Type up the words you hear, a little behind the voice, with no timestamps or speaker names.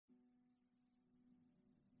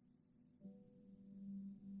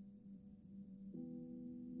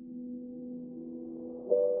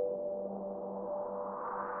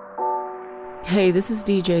Hey, this is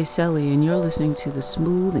DJ Selly, and you're listening to the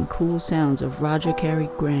smooth and cool sounds of Roger Cary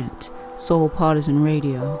Grant, Soul Partisan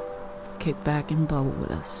Radio. Kick back and bubble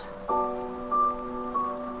with us.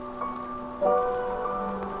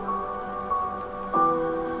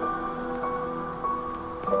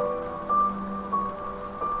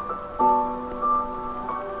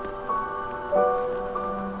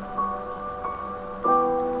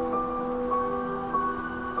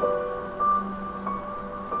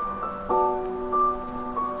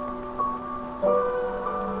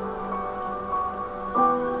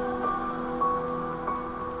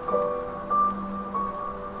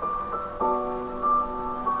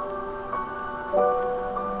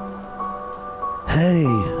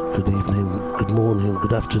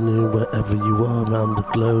 Good afternoon, wherever you are around the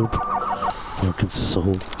globe. Welcome to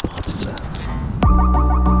Soul Partisan.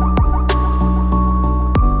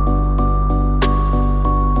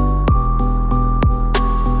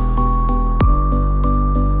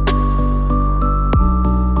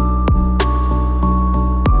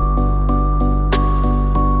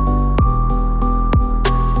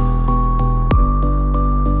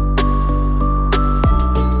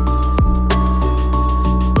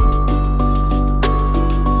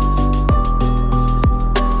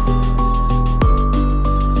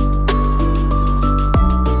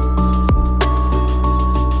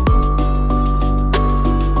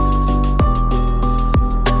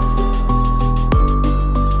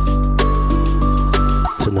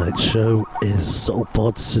 Show is Soul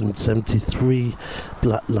Partisan 73,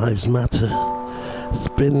 Black Lives Matter. It's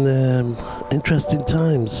been interesting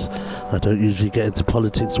times. I don't usually get into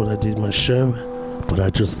politics when I do my show, but I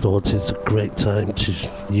just thought it's a great time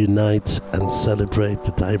to unite and celebrate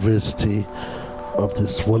the diversity of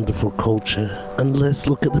this wonderful culture. And let's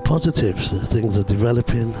look at the positives. Things are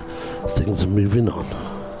developing, things are moving on.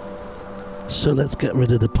 So let's get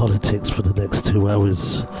rid of the politics for the next 2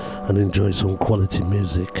 hours and enjoy some quality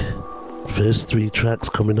music. First 3 tracks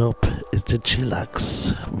coming up is the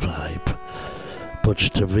Chillax vibe,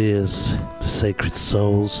 Butch Taveras, The Sacred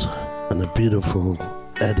Souls, and a beautiful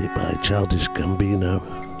edit by Childish Gambino.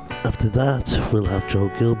 After that, we'll have Joe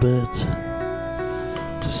Gilbert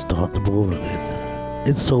to start the ball running.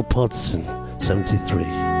 It's Soul Partisan 73.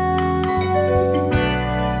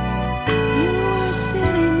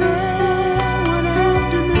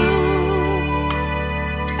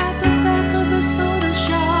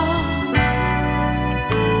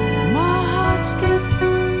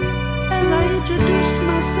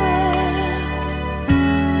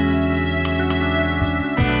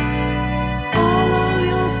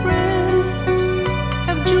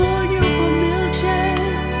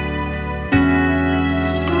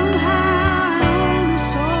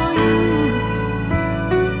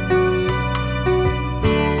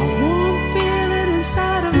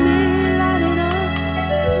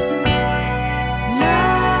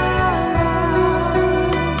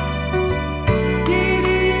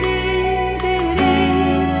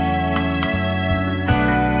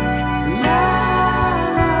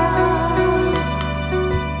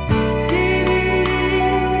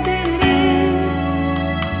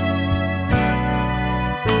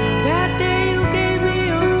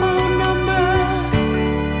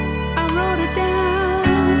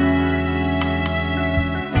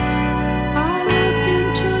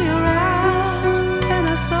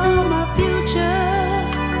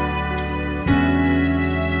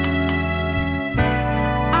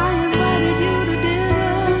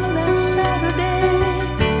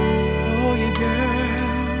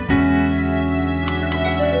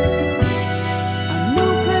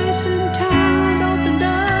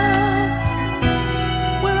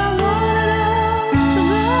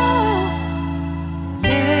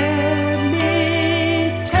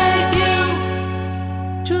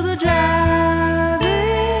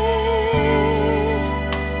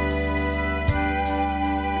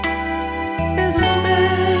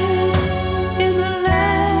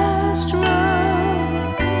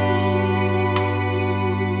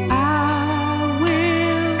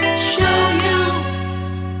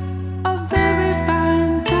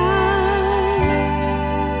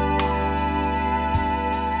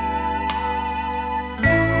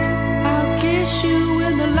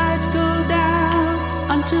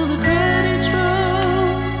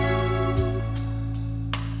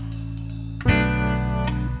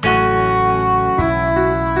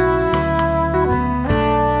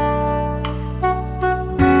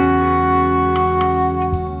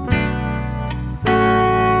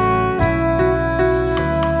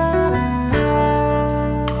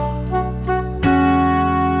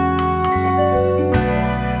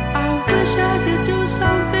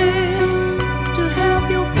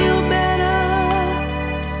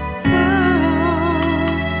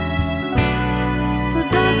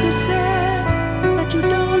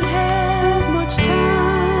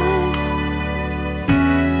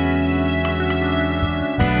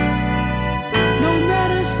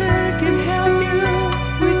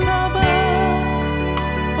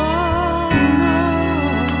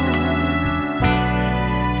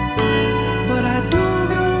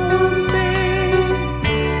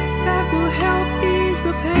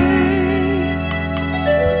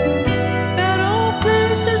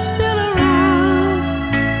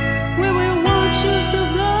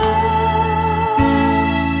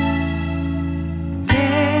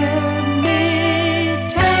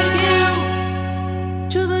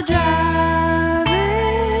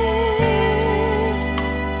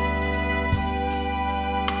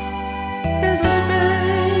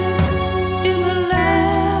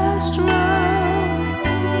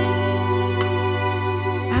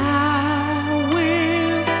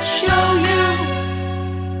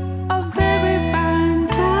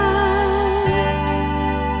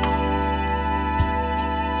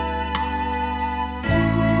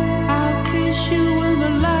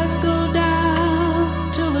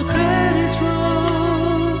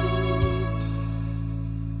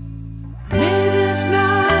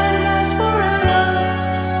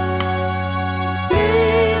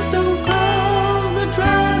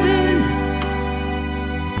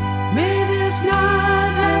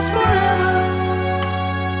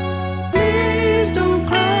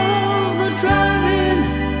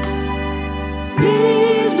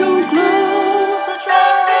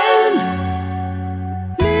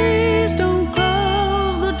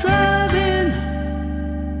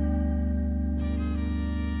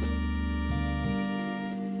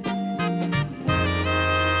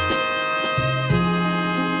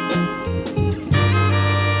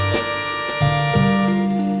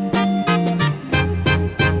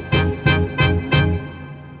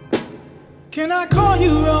 Can I call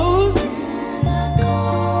you Rose?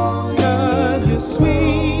 Cause you're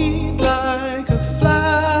sweet like a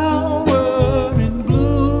flower in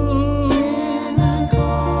bloom. Can I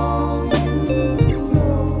call you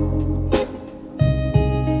Rose?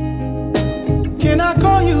 Can I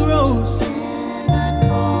call you Rose?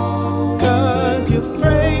 Cause your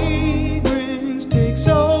fragrance takes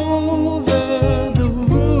over the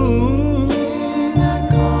room. Can I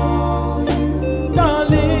call you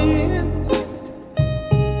darling?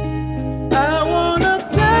 I wanna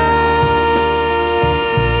plant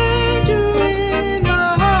you in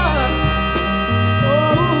my heart.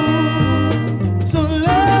 Oh, so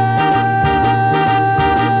love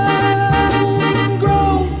can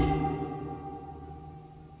grow.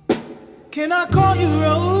 Can I call you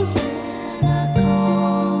Rose?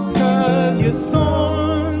 Cause your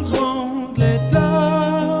thorns won't let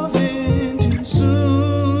love in too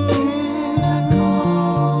soon. Can I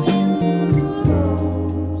call you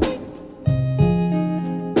Rose?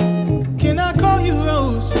 Can I call you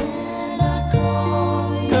Rose?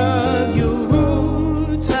 Cause your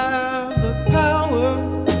roots have the power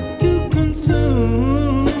to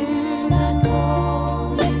consume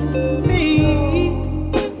me.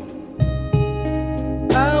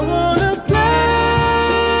 I wanna plant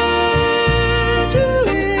you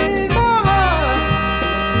in my heart.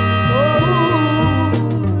 Oh,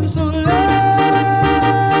 so love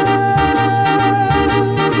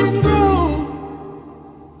can grow.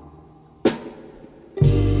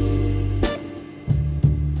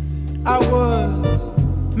 I was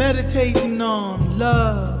meditating on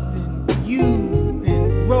love and you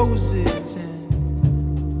and roses,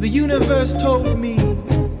 and the universe told me,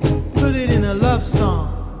 put it in a love song.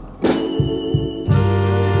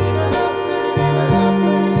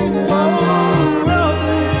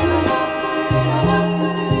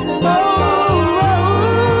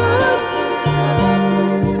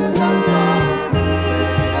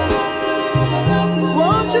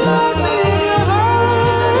 Won't you love me in your heart?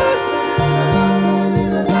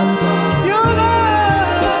 Your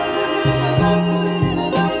heart.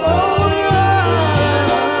 Oh, your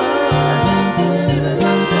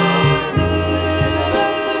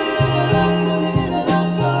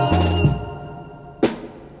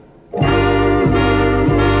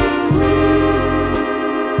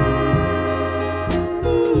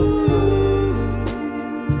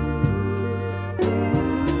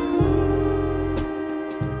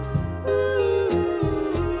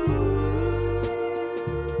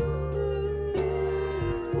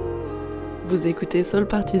Vous écoutez Soul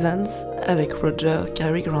Partisans avec Roger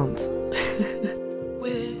Cary Grant.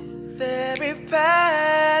 With every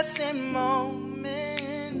passing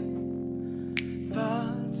moment,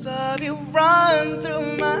 thoughts of you run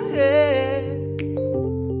through my head.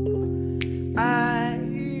 I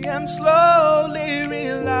am slowly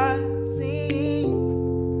realizing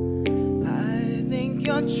I think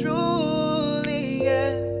you're truly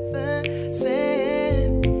heaven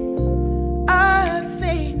sent. I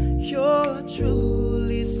think you're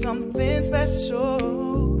truly something special,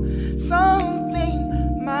 something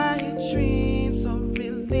my dreams are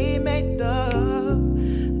really made of.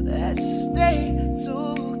 Let's stay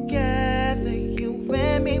together, you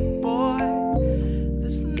and me, boy.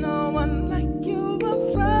 There's no one like you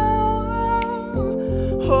around.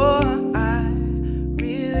 Oh, I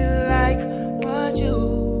really like what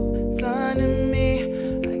you've done to me.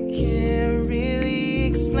 I can't really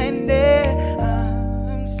explain it.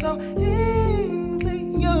 I'm so into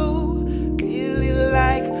you. Really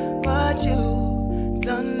like what you've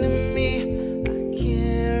done to me. I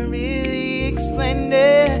can't really explain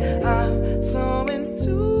it. I'm so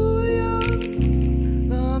into you.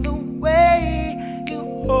 Love the way you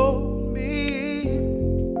hold me.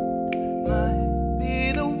 Might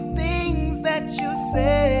be the things that you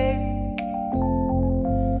say.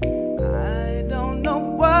 I don't know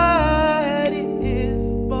what it is,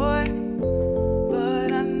 boy,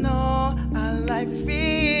 but I know I like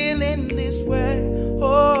feeling this way.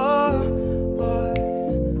 Oh,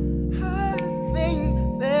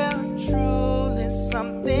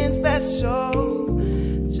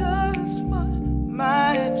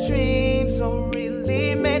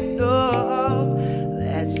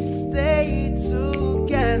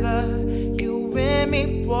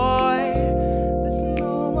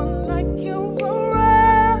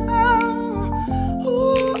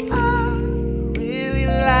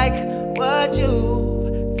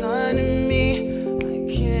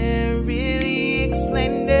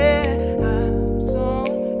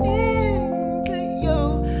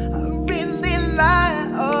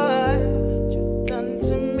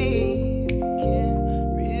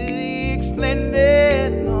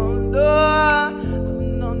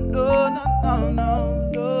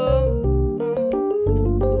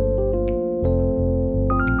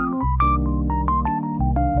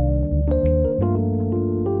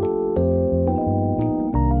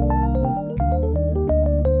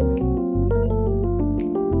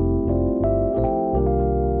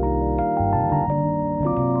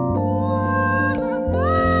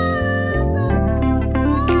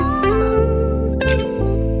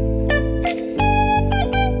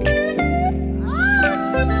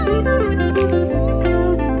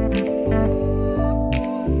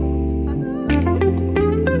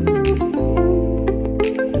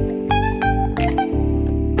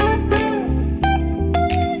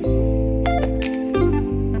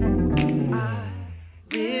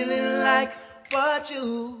 what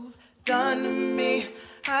you've done to me,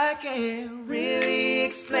 I can't really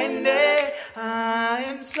explain it. I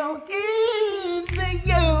am so into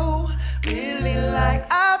you, really like,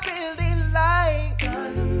 I really like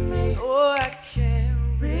done to me. Oh, I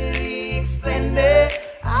can't really explain it.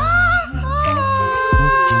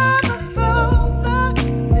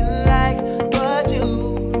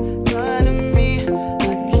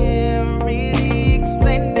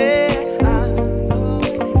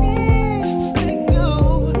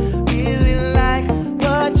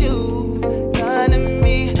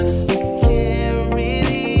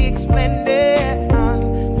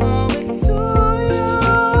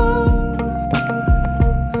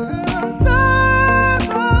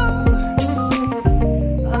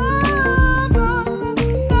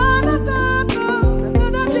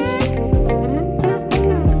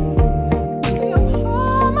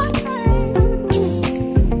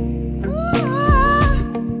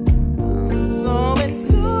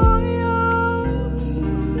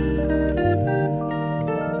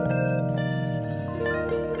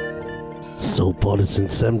 Soul Partisan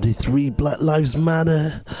 73, Black Lives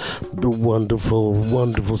Matter. The wonderful,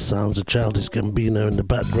 wonderful sounds of Childish Gambino in the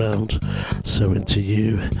background. So into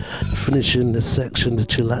you. Finishing the section, the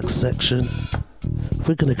chillax section.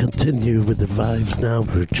 We're going to continue with the vibes now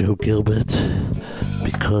with Joe Gilbert,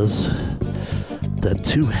 because they're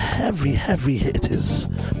two heavy hitters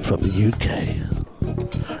from the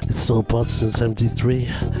UK. It's Soul Partisan 73.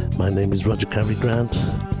 My name is Roger Cary Grant.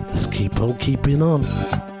 Let's keep on keeping on.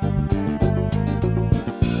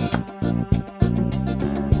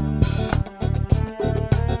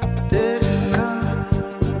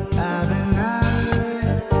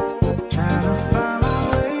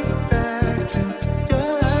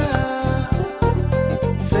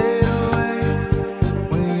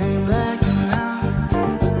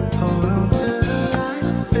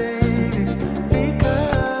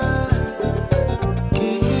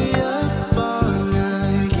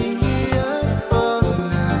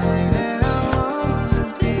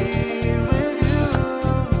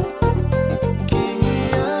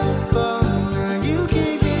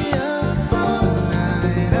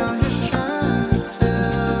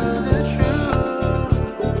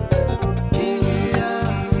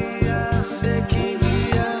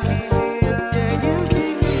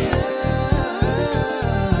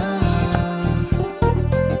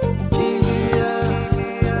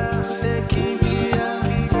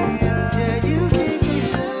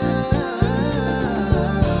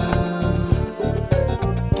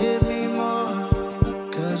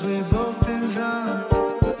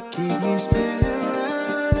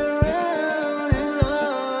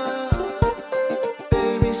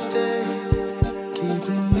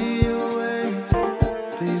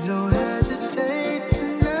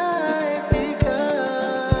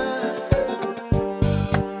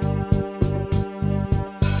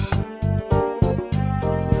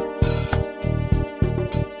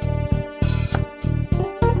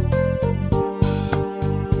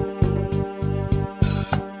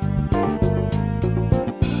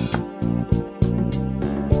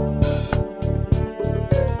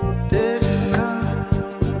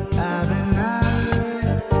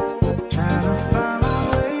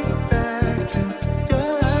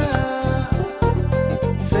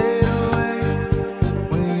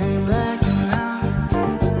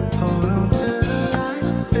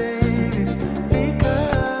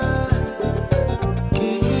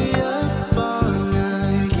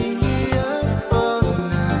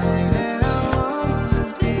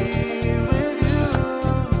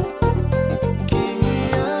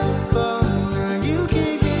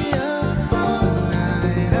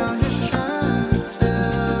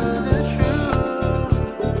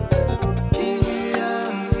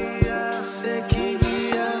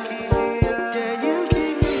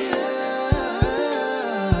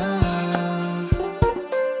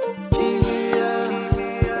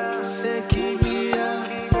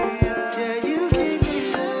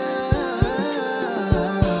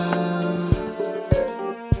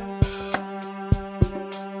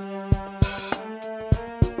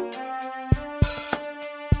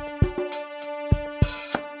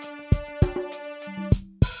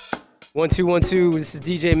 One, two. This is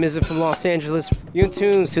DJ Mizza from Los Angeles. You're in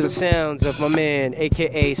tune to the sounds of my man,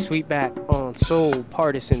 aka Sweetback, on Soul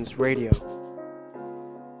Partisans Radio.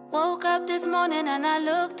 Woke up this morning and I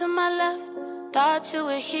looked to my left. Thought you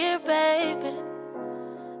were here, baby.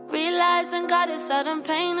 Realized and got a sudden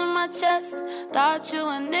pain in my chest. Thought you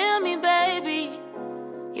were near me, baby.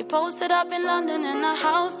 You posted up in London in a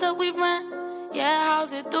house that we rent. Yeah,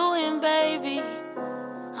 how's it doing, baby?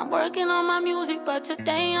 I'm working on my music, but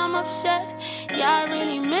today I'm upset. Yeah, I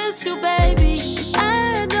really miss you, baby.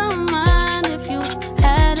 I don't mind if you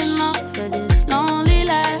had enough of this lonely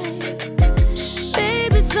life.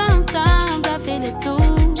 Baby, sometimes I feel it too.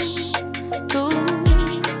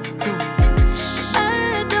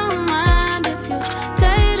 I don't mind if you're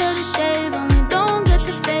tired of the days when we don't get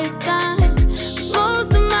to FaceTime. 'Cause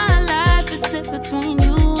most of my life is split between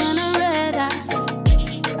you and a red eye.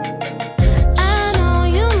 I know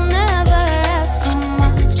you never ask for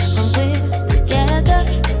much when we're together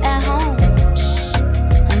at home.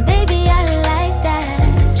 And baby, I like that.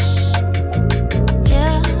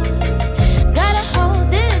 Yeah. Gotta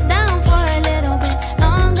hold it down for a little bit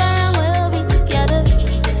longer and we'll be together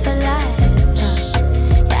for life.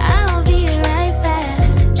 Yeah, I'll be right back.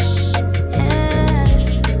 Yeah.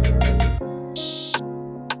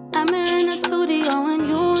 I'm here in the studio and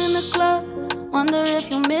you in the club. Wonder if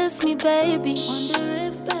you miss me, baby.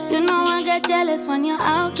 You know I get jealous when you're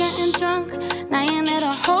out getting drunk. Now you're there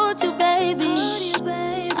to hold you, baby.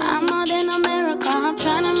 I'm out in America, I'm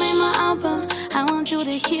trying to make my album. I want you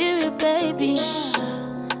to hear it, baby.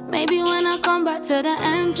 Maybe when I come back to the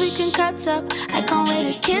ends, we can catch up. I can't wait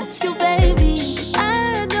to kiss you, baby.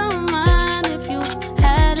 I don't mind if you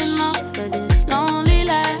had enough of this lonely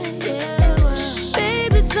life.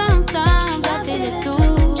 Baby, sometimes I feel it too.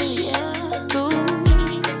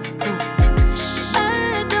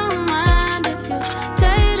 I don't mind if you're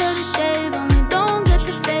tired of the days when we don't get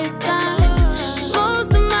to FaceTime. 'Cause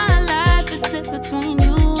most of my life is split between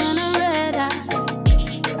you and a red eye.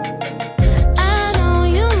 I know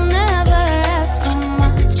you never ask for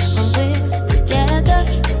much when we're together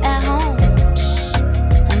at home.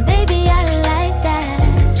 And baby, I like that.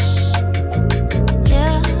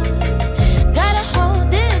 Yeah. Gotta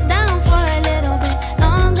hold it down for a little bit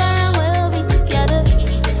longer and we'll be together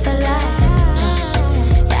for life.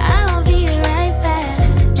 Yeah, I'll be right back.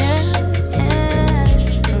 Yeah.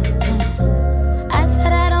 I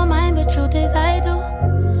said I don't mind, but truth is I do.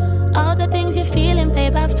 All the things you're feeling,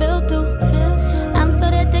 babe, I feel too. I'm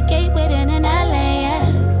stood at the gate waiting in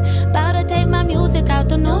LAX. About to take my music out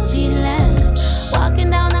to New Zealand. Walking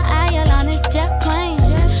down the aisle on this jet plane.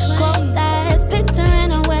 Closed eyes,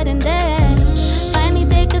 picturing a wedding day. Finally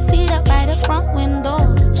take a seat up by the front window.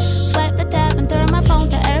 Swipe the tab and turn my phone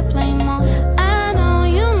to airplane mode. I know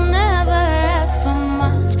you never ask for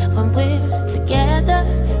much when we're together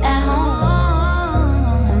at home.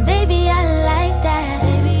 And baby, I like that.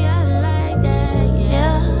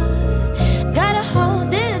 Yeah. Gotta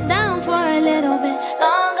hold it down for a little bit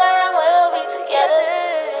longer and we'll be together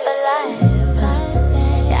for life.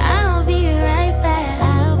 Yeah, I'll be right back.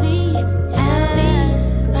 I'll be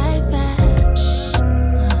right back.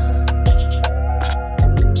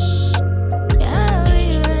 Yeah, I'll be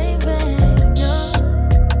right back.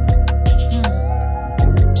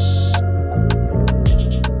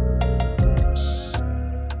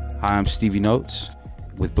 Hi, I'm Stevie Notes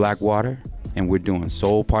with Blackwater, and we're doing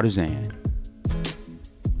Soul Partisan.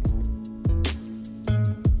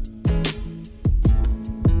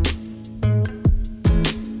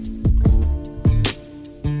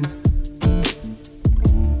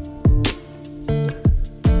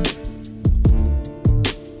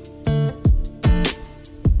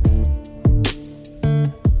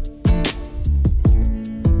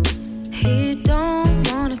 He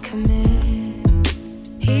don't wanna commit.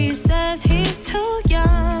 He says he's too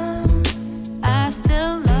young. I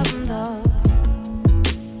still love him though.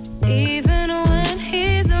 Even when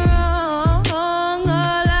he's wrong, all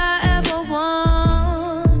I ever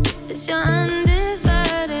want is your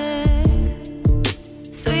undivided,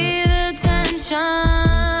 sweet attention.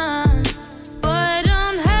 Boy,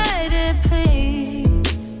 don't hide it, please.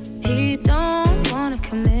 He don't wanna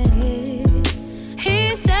commit.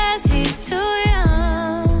 He says he's too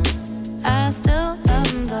young. I still love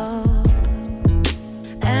him though.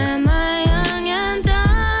 Am I young and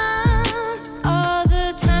dumb? All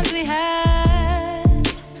the times we had,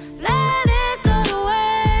 let it go to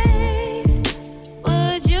waste.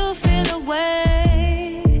 Would you feel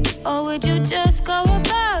away, or would you just go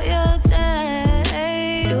about your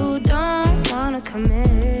day? You don't wanna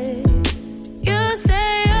commit. You say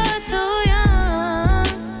you're too young.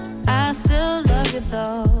 I still love you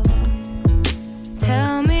though.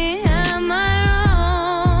 Tell me, am I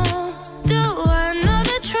wrong? Do I know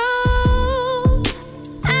the truth?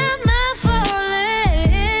 Am I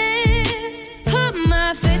falling? Put my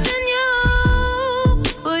faith in you.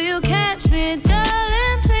 Will you catch me,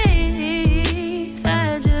 darling, please?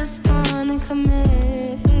 I just wanna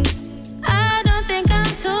commit. I don't think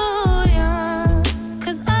I'm too young,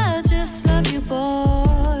 'cause I just love you,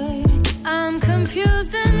 boy. I'm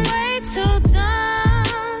confused and way too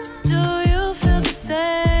dumb.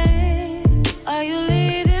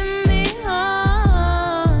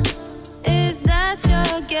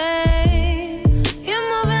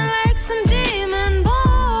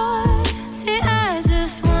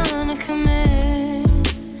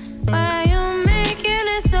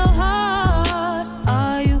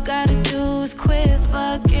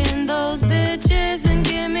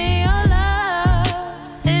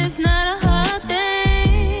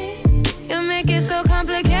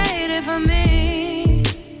 complicated for me.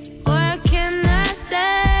 What can I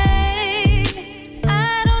say?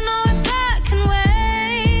 I don't know if I can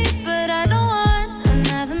wait, but I don't want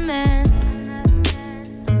another man.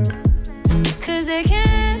 'Cause they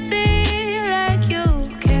can't be like you,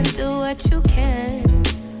 can't do what you can.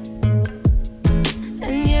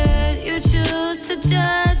 And yet you choose to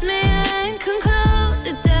judge me and conclude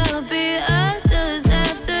that there'll be others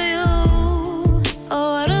after you. Oh,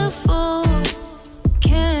 what a fool.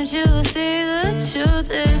 Can't you see the truth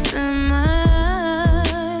is in my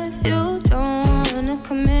eyes? You don't wanna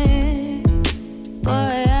commit.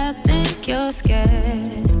 Boy, I think you're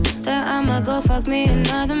scared that I might go fuck me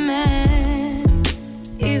another man.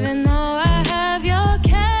 Even though I have your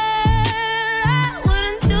care, I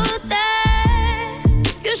wouldn't do that.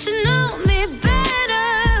 You should know me better,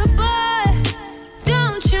 boy.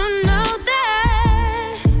 Don't you know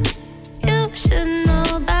that? You should know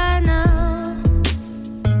by now.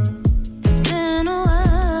 It's been a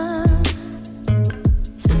while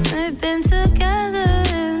since we've been together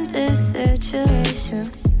in this situation.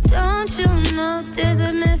 Don't you know there's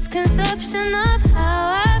a misconception of how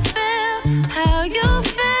I feel, how you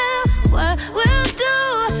feel, what we'll do,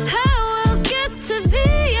 how we'll get to the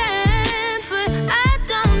end. But I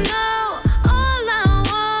don't know. All I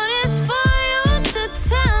want is for you to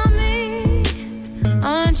tell me.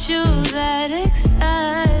 Aren't you that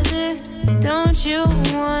excited? Don't you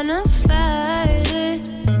wanna fight it?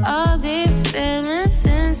 All these feelings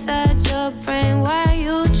inside your brain, why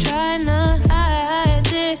you trying to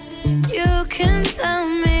hide it? You can tell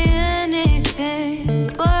me anything,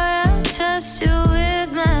 boy, I'll trust you with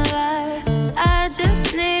my life. I just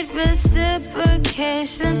need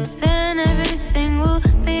reciprocation, then everything will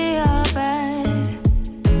be alright.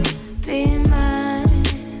 Be mine,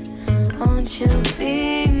 won't you be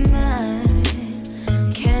mine?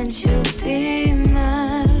 Can't you be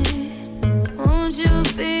mine? Won't you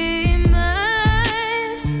be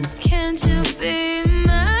mine? Can't you be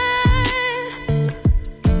mine?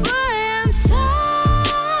 Boy, I'm tired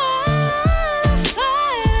of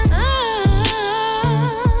fighting.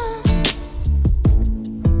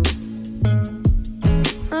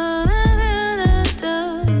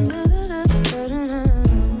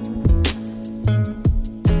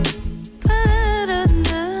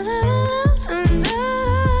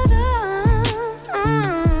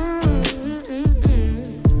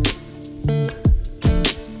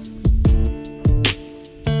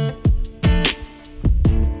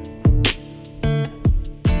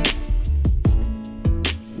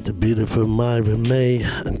 The beautiful Myra May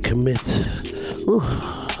and Commit. Ooh,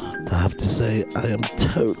 I have to say, I am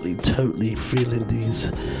totally feeling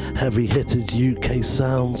these heavy-hitted UK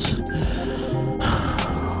sounds.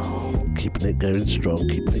 Keeping it going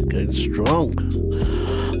strong.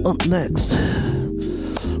 Up next,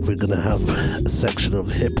 we're gonna have a section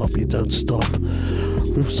of hip-hop you don't stop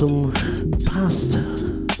with some past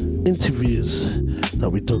interviews that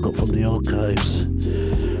we dug up from the archives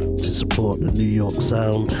to support the New York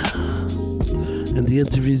sound. In the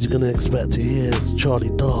interviews you're going to expect to hear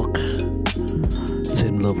Charlie Dark,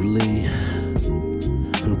 Tim Love Lee,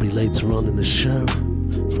 who'll be later on in the show,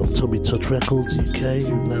 from Tummy Touch Records UK,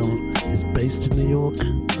 who now is based in New York.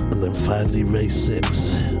 And then finally Ray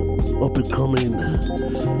 6, up and coming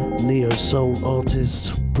neo soul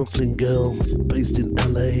artist, Brooklyn girl, based in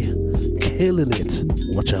LA, killing it.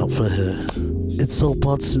 Watch out for her. It's Soul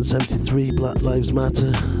Partisan 73, Black Lives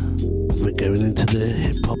Matter. We're going into the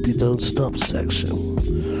hip-hop you don't stop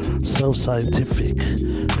section. So Scientific,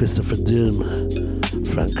 Christopher Doom,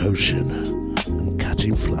 Frank Ocean, and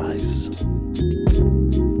Catching Flies.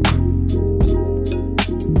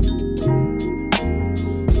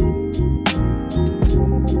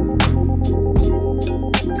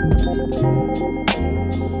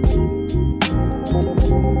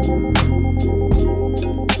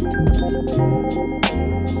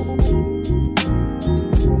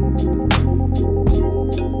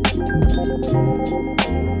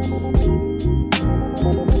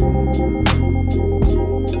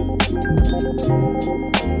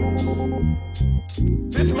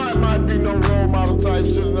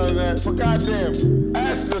 But goddamn,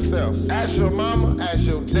 ask yourself, ask your mama, ask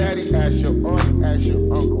your daddy, ask your aunt, ask your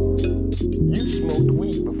uncle. You smoked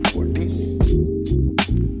weed before, didn't you?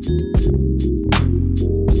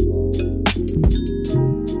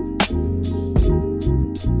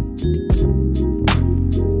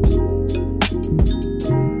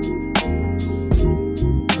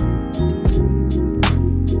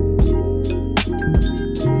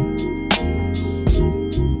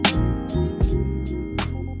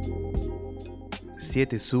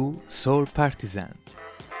 Siete su Soul Partisan.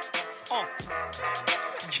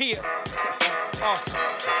 Yeah.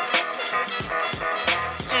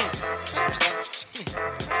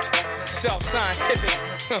 Self-scientific.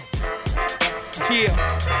 Yeah.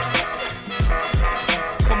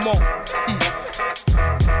 Come on.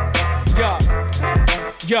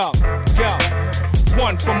 Yo.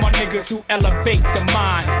 1 for my niggas who elevate the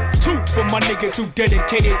mind. 2 for my niggas who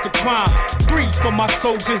dedicated to crime. 3 for my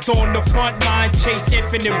soldiers on the front line. Chase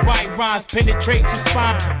infinite right rhymes, penetrate your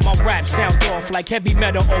spine. My rap sound off like heavy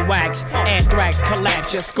metal on wax. Anthrax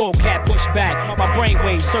collapse, your skull cap push back. My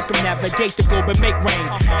brainwaves circumnavigate the globe and make rain.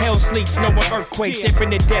 Hell sleep, snow and earthquakes,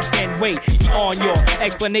 infinite depths and weight. On your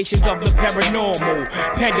explanations of the paranormal.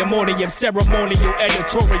 Pandemonium, ceremonial,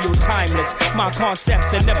 editorial, timeless. My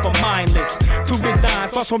concepts are never mindless. To design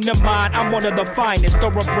thoughts from the mind, I'm one of the finest.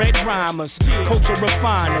 Thoroughbred rhymers, culture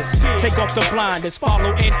refiners. Take off the blinders,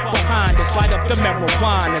 follow in behind us. Light up the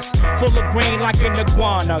marijuanas, full of green like an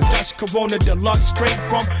iguana. Dutch Corona Deluxe, straight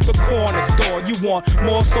from the corner store. You want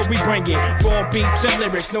more, so we bring it. Raw beats and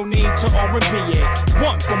lyrics, no need to R&B it.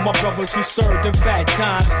 1 for my brothers who served in fat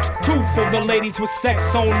times. 2 for the ladies with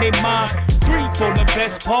sex on their mind. 3 for the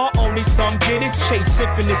best part, only some get it. Chase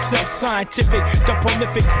infinite, self-scientific. The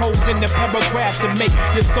prolific prose in the paragraph to make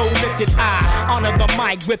your soul lifted. I honor the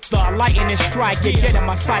mic with the lightning strike. You get in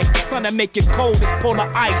my sight, the sun to make you cold as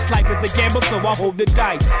polar ice. Life is a gamble, so I hold the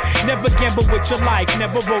dice. Never gamble with your life,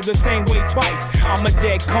 never roll the same way twice. I'm a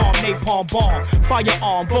dead calm, napalm bomb.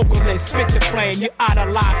 Firearm, vocalist, spit the flame. You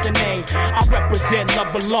idolize the name. I represent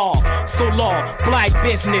love and law. So law, black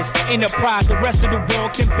business, enterprise. The rest of the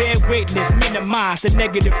world can bear witness. Minimize the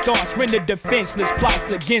negative thoughts, render defenseless. Plots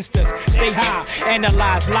against us, stay high.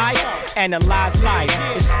 Analyze life.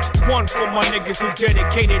 It's 1 for my niggas who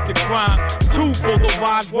dedicated to crime. 2 for the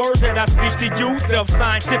wise words that I speak to you.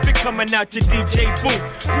 Self-scientific coming out your DJ booth.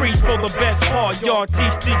 3 for the best part, y'all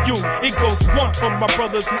teach to you. It goes 1 for my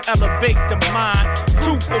brothers who elevate the mind.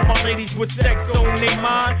 2 for my ladies with sex on their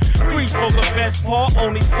mind. 3 for the best part,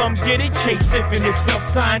 only some get it. Chase infinite,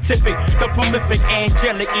 self-scientific. The prolific,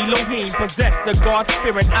 angelic Elohim possess the God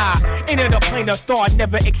spirit. I enter the plane of thought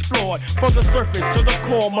never explored. From the surface to the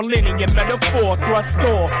core, millennium metaphor, thrust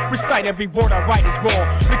door. Recite every word I write is raw.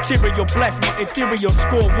 Material bless my ethereal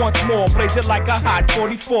score once more. Blaze it like a hot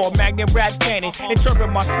 44 Magnum rap cannon. Interpret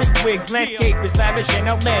my sick wigs. Landscape is lavish and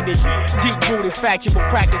outlandish. Deep rooted factual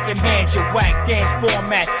practice enhance your whack dance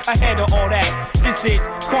format. Ahead of all that, this is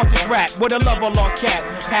conscious rap with a level on cap.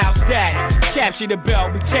 How's that? Capture the bell,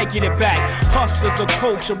 we taking it back. Hustlers of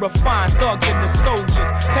culture, refined thugs and the soldiers.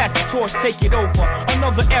 Pass the torch, take it over.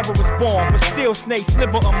 Another era was born, but still snakes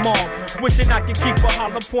liver among. Wishing I could keep a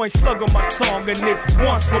hollow point slug on my tongue. And this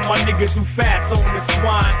 1's for my niggas who fast on the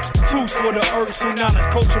swine. 2's for the earth, who knowledge,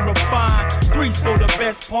 culture refined. 3's for the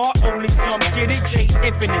best part, only some get it. Chase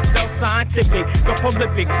infinite, self-scientific. The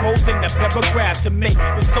prolific prose in the paragraph to make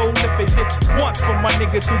the soul lift it. This 1's for my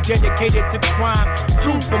niggas who dedicated to crime.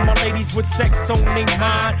 2 for my ladies with sex on their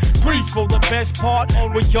mind. 3's for the best part,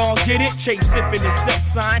 only y'all get it. Chase infinite,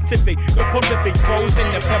 self-scientific. The prolific prose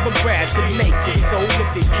in the paragraph to make your soul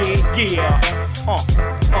lift it. Yeah.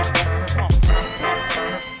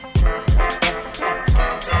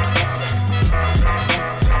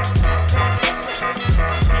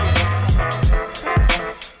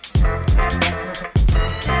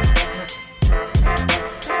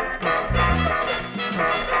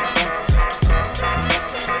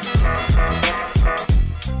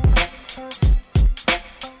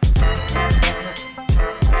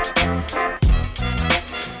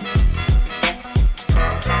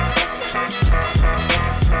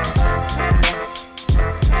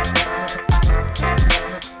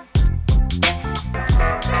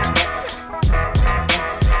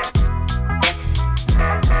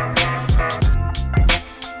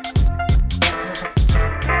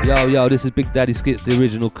 Yo, this is Big Daddy Skits, the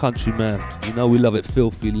original countryman. You know we love it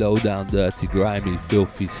filthy, low down, dirty, grimy,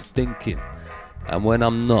 filthy, stinking. And when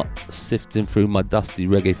I'm not sifting through my dusty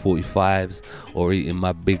reggae 45s or eating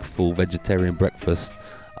my big full vegetarian breakfast,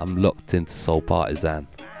 I'm locked into Soul Partisan.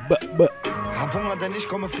 Hab Hunger, denn ich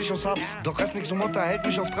komme frisch aus Hubs. Doch ess nix und Mutter hält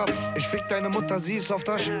mich auf Trab. Ich fick deine Mutter, sie ist auf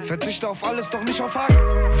Tasch. Verzichte auf alles, doch nicht auf Hack.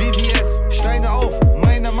 VVS, Steine auf,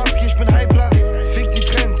 meine Maske, ich bin Hypler. Fick die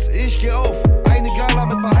Trends, ich geh auf. Eine Gala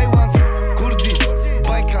mit paar Highwans. Kurdis,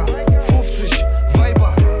 Biker, 50,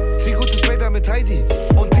 Weiber. Zieh gutes Später mit Heidi.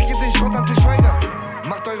 Und Ticket den Schrott an Tisch Schweiger.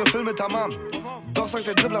 Macht eure Filme tamam. Doch sagt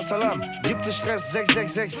der Dribbler Salam. Gibt es Stress,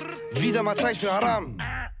 666. Wieder mal Zeit für Haram.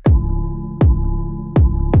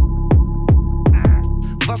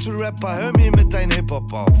 Was für Rapper, hör mir mit deinem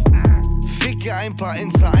Hip-Hop auf. Ficke ein paar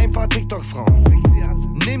Insta, ein paar TikTok-Frauen.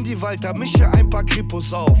 Nehm die Walter, mische ein paar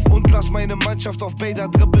Kripos auf und lass meine Mannschaft auf Bader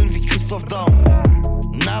dribbeln wie Christoph Daum.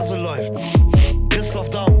 Nase läuft, Christoph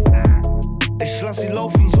Daum. Ich lass sie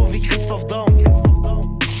laufen, so wie Christoph Daum.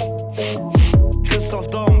 Christoph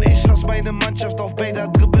Daum, ich lass meine Mannschaft auf Bader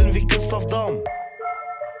dribbeln wie Christoph Daum.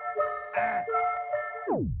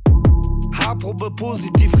 Haarprobe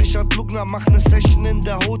positiv, Richard Lugner macht ne Session in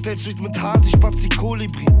der Hotelsuite mit Hasi, Spazi,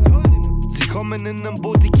 Kolibri. Sie kommen in nem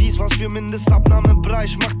Boot, die Kies, was für Mindestabnahme bra,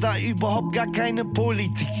 ich mach da überhaupt gar keine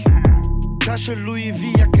Politik. Tasche Louis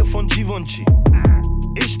V, Jacke von Givenchy.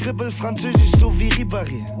 Ich dribbel Französisch so wie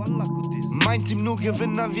Ribéry. Mein Team nur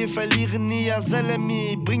Gewinner, wir verlieren nie, ja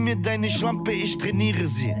Selemi. Bring mir deine Schlampe, ich trainiere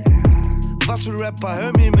sie. Was für Rapper,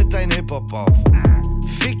 hör mir mit dein Hip-Hop auf.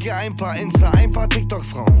 Ficke ein paar Insta, ein paar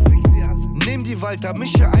TikTok-Frauen. Nehm die Walter,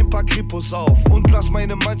 mische ein paar Kripos auf und lass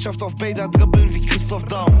meine Mannschaft auf Bader dribbeln wie Christoph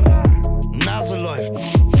Daum. Nase läuft,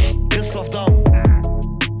 Christoph Daum.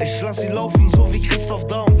 Ich lass sie laufen, so wie Christoph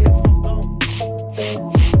Daum.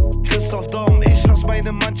 Christoph Daum, ich lass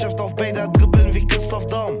meine Mannschaft auf Bader dribbeln wie Christoph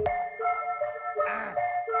Daum.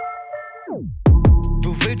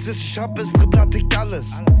 Du willst es, ich hab es, Dribbler tickt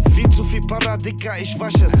alles. Viel zu viel Paradika, ich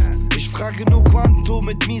wasch es. Ich frage nur Quanto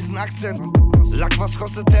mit miesen Akzent. Lack, was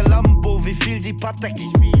kostet der Lambo, wie viel die Patek?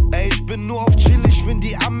 Ey, ich bin nur auf chillig, wenn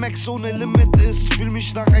die Amex ohne Limit ist. Fühl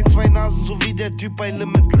mich nach ein, zwei Nasen, so wie der Typ bei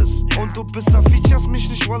Limitless. Und du bist da, features mich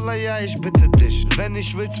nicht, Wallah, ja, ich bitte dich. Wenn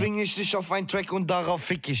ich will, zwing ich dich auf einen Track und darauf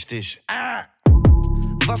fick ich dich.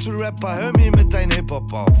 Was für Rapper, hör mir mit dein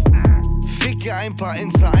Hip-Hop auf. Ficke ein paar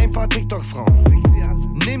Insta, ein paar TikTok-Frauen.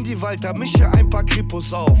 Nehm die Walter, mische ein paar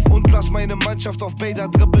Kripos auf und lass meine Mannschaft auf Bader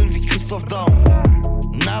dribbeln wie Christoph Daum.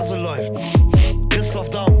 Nase läuft, Christoph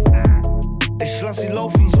Daum. Ich lass sie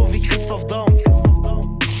laufen, so wie Christoph Daum.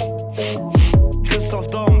 Christoph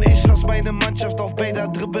Daum, ich lass meine Mannschaft auf Bader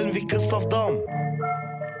dribbeln wie Christoph Daum.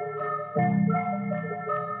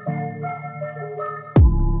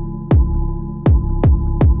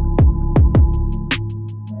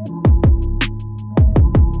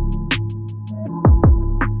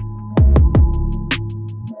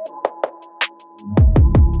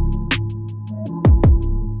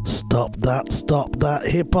 Stop that,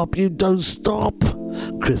 hip-hop, you don't stop.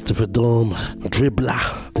 Christopher Daum, Dribbler,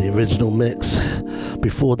 the original mix.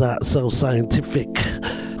 Before that, So Scientific,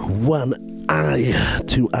 One Eye,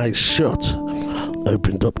 Two Eyes Shut.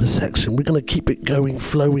 Opened up the section. We're going to keep it going,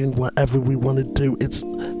 flowing, whatever we want to do. It's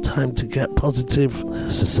time to get positive.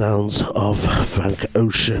 It's the sounds of Frank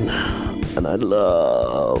Ocean. And I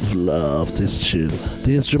love this tune.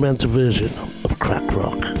 The instrumental version of Crack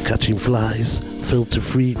Rock, Catching Flies, Filter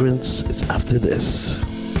Fragrance. It's after this.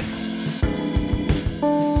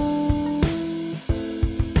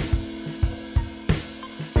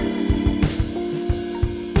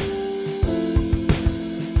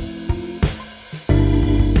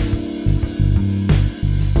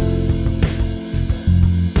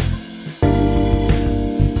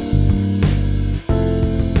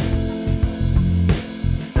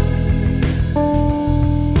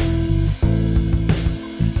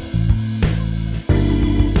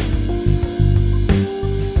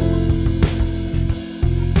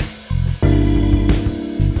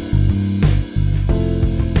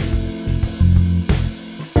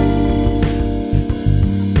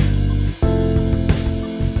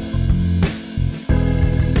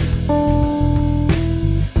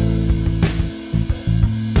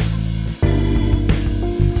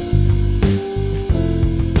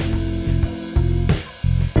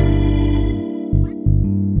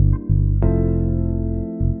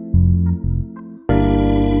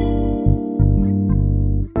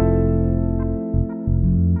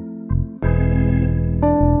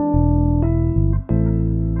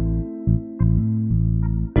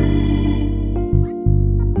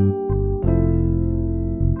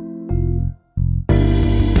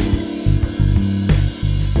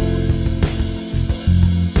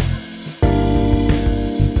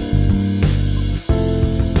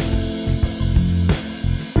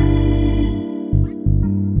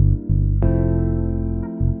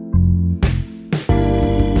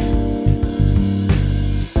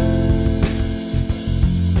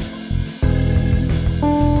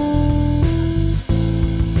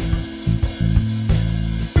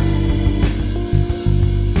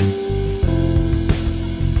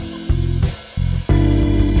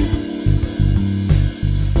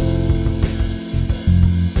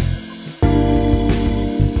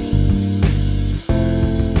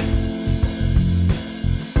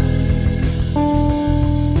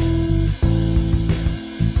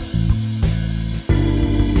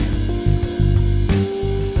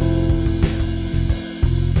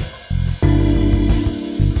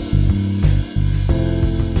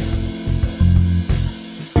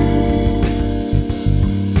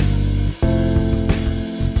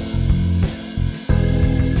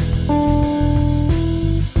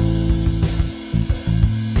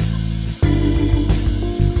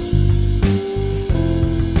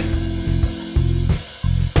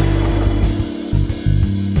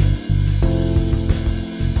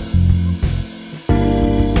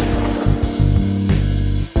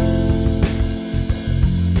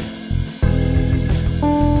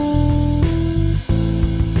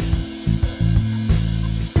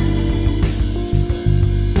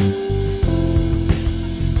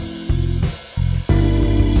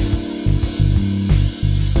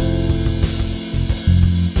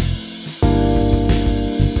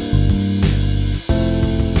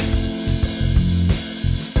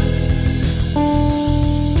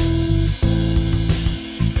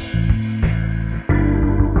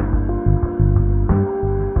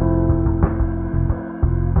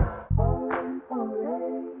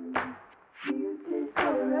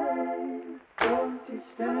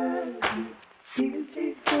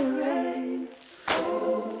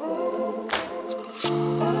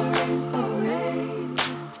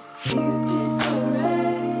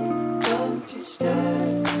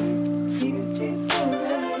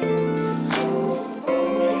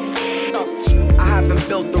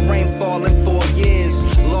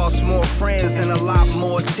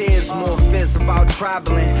 tears, more fears about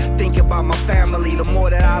traveling. Think about my family, the more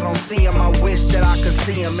that I don't see them, I wish that I could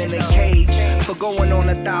see them in a cage for going on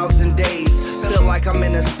 1,000 days. Feel like I'm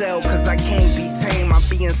in a cell cause I can't be tamed. I'll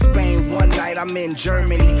be in Spain one night, I'm in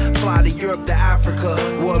Germany. Fly to Europe to Africa,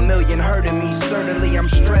 where 1 million hurting me. Certainly I'm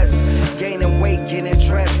stressed, gaining weight, getting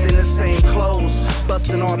dressed in the same clothes,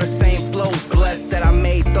 busting all the same flows. Blessed that I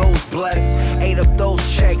made those blessed. Ate up those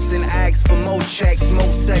checks and asked for more checks.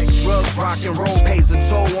 More sex, drugs, rock and roll pays a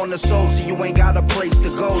toll on the soul till you ain't got a place to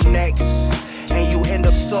go next. And you end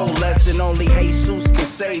up soulless, and only Jesus can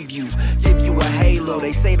save you, give you a halo.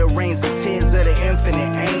 They say the rains of tears of the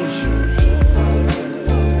infinite angels.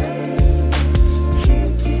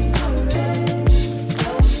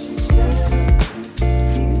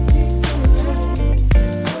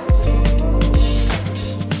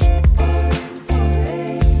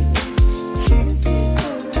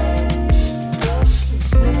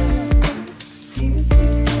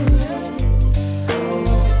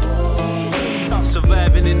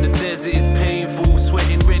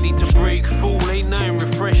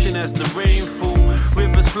 As the rainfall,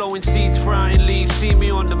 rivers flowing, seeds sprouting, leaves. See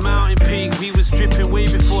me on the mountain peak. We was dripping way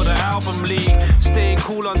before the album leak. Staying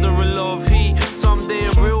cool under a lot of heat. Someday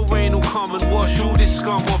a real rain will come and wash all this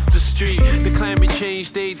scum off the street. The climate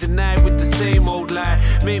change they deny with the same old lie.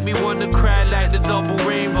 Make me wanna cry like the double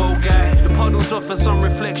rainbow guy. The puddles offer some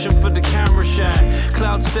reflection for the camera shot.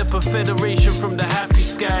 Cloud stepper federation from the happy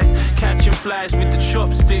skies. Catching flies with the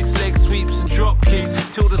chopsticks, leg sweeps and drop kicks.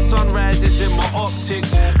 Till the sun rises in my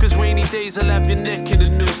optics. Cause rainy days will have your neck in a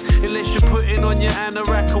noose. Unless you're putting on your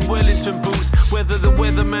anorak and Wellington boots. Whether the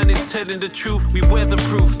weatherman is telling the truth, we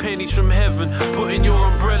weatherproof. Pennies from heaven, putting your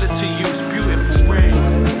umbrella to use. Beautiful rain.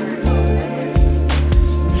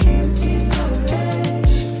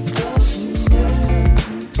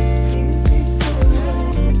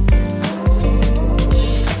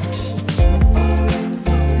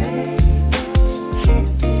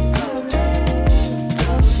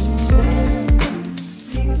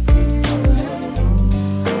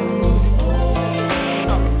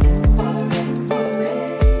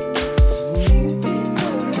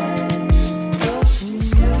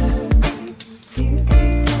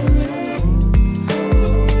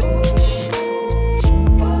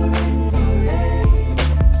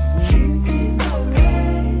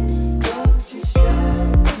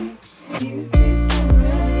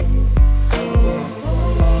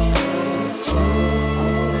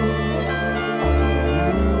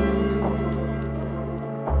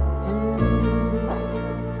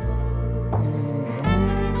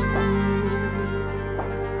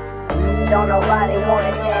 Don't nobody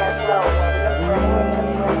wanna dance slow.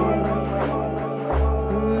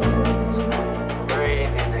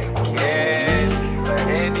 Breathing again, but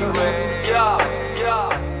anyway,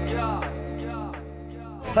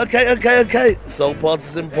 Okay. Soul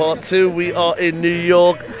Partisan Part 2. We are in New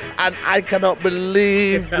York, and I cannot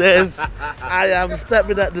believe this. I am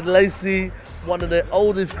stepping at the Lacey, one of the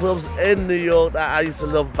oldest clubs in New York that I used to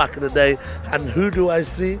love back in the day. And who do I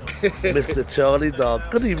see? Mr. Charlie Dog.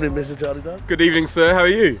 Good evening, Mr. Charlie Dog. Good evening, sir. How are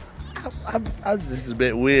you? This is a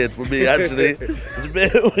bit weird for me, actually. It's a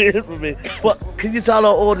bit weird for me. But can you tell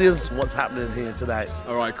our audience what's happening here tonight?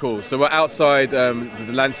 All right, cool. So we're outside the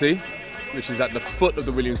Delancey, which is at the foot of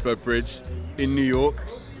the Williamsburg Bridge in New York.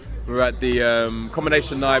 We're at the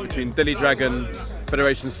combination night between Deadly Dragon,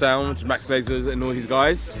 Federation Sound, which is Max Glazer and all his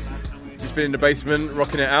guys. Just been in the basement,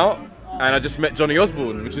 rocking it out. And I just met Johnny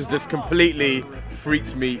Osbourne, which has just completely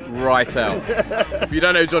freaked me right out. If you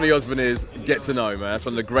don't know who Johnny Osbourne is, get to know, man. That's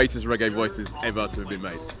one of the greatest reggae voices ever to have been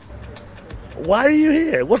made. Why are you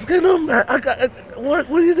here? What's going on, man?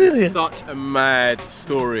 What are you doing here? Such a mad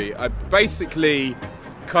story. I basically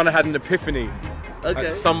kind of had an epiphany at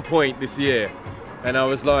some point this year. And I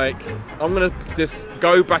was like, I'm going to just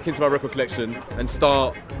go back into my record collection and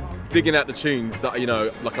start digging out the tunes that, you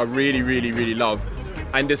know, like I really, really, really love.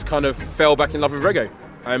 And just kind of fell back in love with reggae.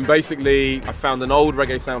 And basically, I found an old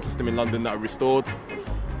reggae sound system in London that I restored.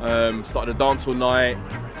 Started a dancehall night.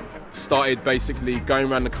 Started basically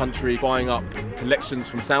going around the country, buying up collections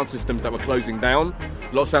from sound systems that were closing down.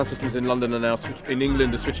 A lot of sound systems in London are now, in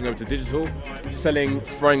England, are switching over to digital. Selling,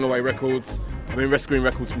 throwing away records. I've been rescuing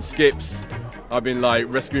records from skips. I've been like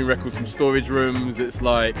rescuing records from storage rooms. It's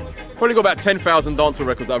like, probably got about 10,000 dancehall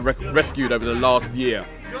records that I've rescued over the last year.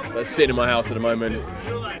 That's sitting in my house at the moment.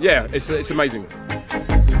 Yeah, it's amazing.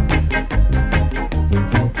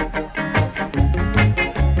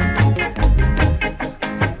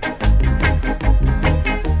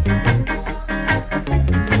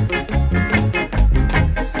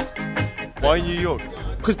 Why New York?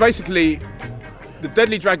 Because basically, the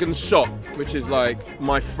Deadly Dragon shop, which is like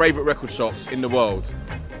my favourite record shop in the world,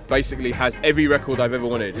 basically has every record I've ever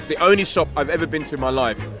wanted. It's the only shop I've ever been to in my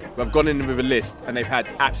life where I've gone in with a list and they've had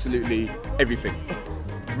absolutely everything.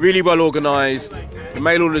 Really well organised, the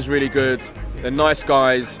mail order is really good, they're nice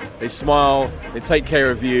guys, they smile, they take care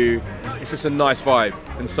of you, it's just a nice vibe.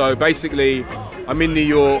 And so basically, I'm in New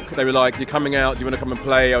York, they were like, you're coming out, do you want to come and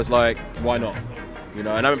play? I was like, why not? You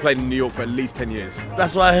know, and I haven't played in New York for at least 10 years.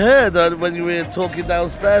 That's what I heard when you were talking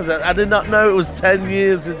downstairs. I did not know it was 10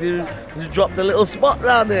 years since you dropped a little spot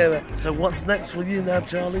round here. So what's next for you now,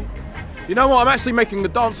 Charlie? You know what, I'm actually making the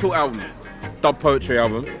dancehall album, dub poetry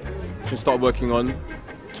album, which I started working on,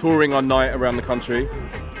 touring on night around the country.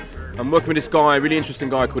 I'm working with this guy, a really interesting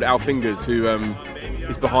guy called Al Fingers, who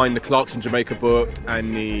is behind the Clarkson Jamaica book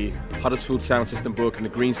and the Huddersfield Sound System book and the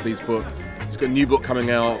Greensleeves book. He's got a new book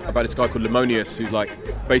coming out about this guy called Lemonious, who like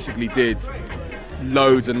basically did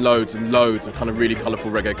loads and loads and loads of kind of really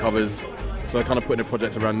colourful reggae covers. So I'm kind of putting a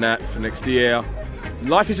project around that for next year.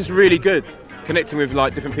 Life is just really good, connecting with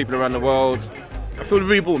like different people around the world. I feel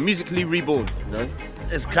reborn, musically reborn, you know?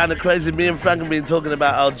 It's kind of crazy. Me and Frank have been talking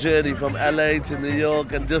about our journey from LA to New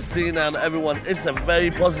York and just seeing how everyone, it's a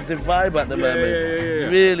very positive vibe at the moment. Yeah.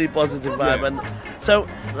 Really positive vibe. And so,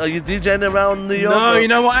 are you DJing around New York? No, you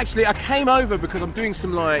know what, actually, I came over because I'm doing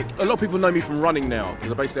some like, a lot of people know me from running now.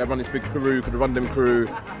 Because I run this big crew called the Run Dem Crew.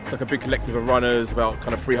 It's like a big collective of runners, about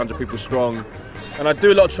kind of 300 people strong. And I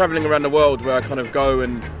do a lot of traveling around the world where I kind of go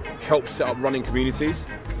and help set up running communities.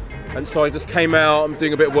 And so I just came out, I'm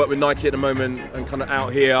doing a bit of work with Nike at the moment and kind of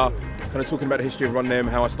out here, kind of talking about the history of Run Dem,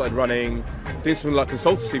 how I started running, doing some like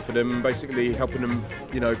consultancy for them, basically helping them,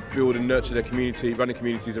 you know, build and nurture their community, running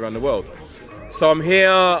communities around the world. So I'm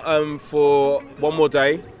here for one more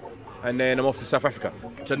day and then I'm off to South Africa,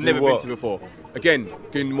 which I've never been to before. Again,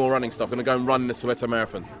 doing more running stuff, gonna go and run the Soweto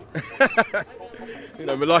Marathon. You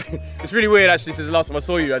know, but like, it's really weird actually, since the last time I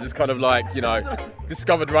saw you, I just kind of like, you know,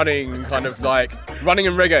 discovered running, kind of like, running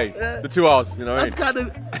and reggae, the 2 R's, you know what I mean? That's kind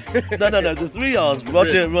of, no, the 3 R's,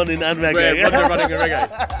 Roger, running and reggae. Yeah, Roger, running and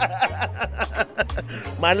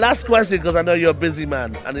reggae. My last question, because I know you're a busy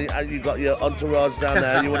man, and you got your entourage down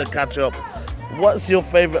there, and you want to catch up. What's your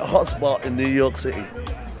favourite hotspot in New York City?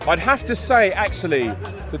 I'd have to say, actually,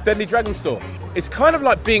 the Deadly Dragon store. It's kind of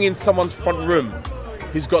like being in someone's front room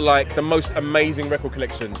who's got like the most amazing record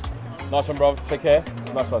collection. Nice one, bro. Take care.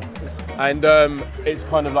 Nice one. And it's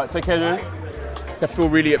kind of like, take care, dude. I feel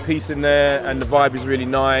really at peace in there, and the vibe is really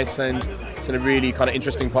nice, and it's in a really kind of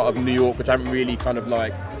interesting part of New York, which I haven't really kind of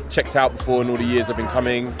like checked out before in all the years I've been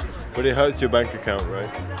coming. But it hurts your bank account, right?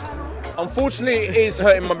 Unfortunately, it is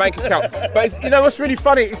hurting my bank account. But it's, you know what's really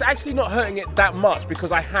funny? It's actually not hurting it that much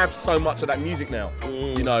because I have so much of that music now.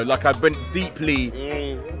 You know, like I went deeply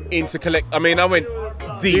into I went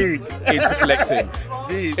deep into collecting.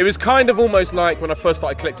 It was kind of almost like when I first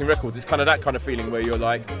started collecting records. It's kind of that kind of feeling where you're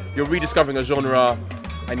like, you're rediscovering a genre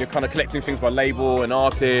and you're kind of collecting things by label and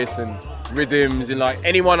artists and rhythms and like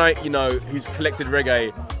anyone who's collected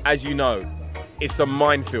reggae, as you know, it's a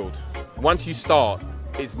minefield. Once you start,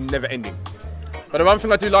 it's never ending. But the one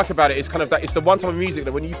thing I do like about it is kind of that it's the one type of music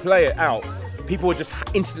that when you play it out, people are just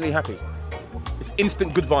instantly happy. It's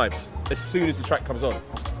instant good vibes as soon as the track comes on.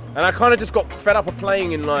 And I kind of just got fed up of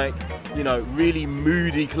playing in like, you know, really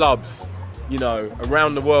moody clubs, you know,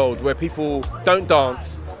 around the world where people don't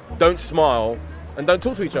dance, don't smile, and don't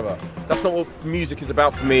talk to each other. That's not what music is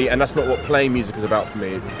about for me, and that's not what playing music is about for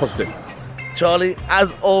me. It's positive. Charlie,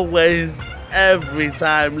 as always, every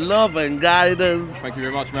time, love and guidance. Thank you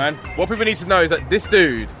very much, man. What people need to know is that this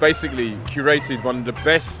dude basically curated one of the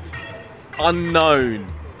best unknown,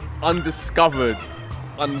 undiscovered,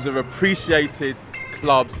 underappreciated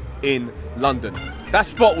clubs in London. That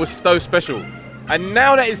spot was so special, and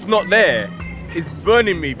now that it's not there, it's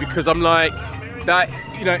burning me because I'm like, that,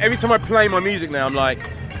 you know, every time I play my music now, I'm like,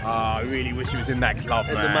 I really wish it was in that club,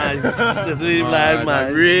 man. In the mines, the Three Blind Mines. I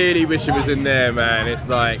really wish it was in there, man. It's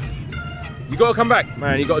like, you gotta come back,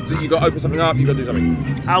 man. You gotta open something up. You gotta do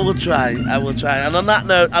something. I will try. And on that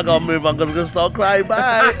note, I gotta move on because I'm gonna start crying.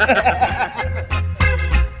 Bye.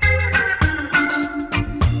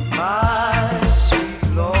 My sweet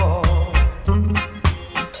Lord,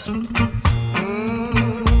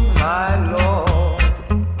 my Lord,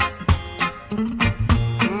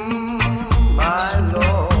 my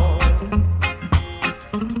Lord,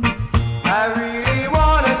 I really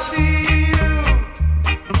wanna see you,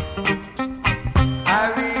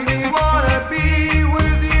 I really wanna be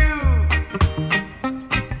with you,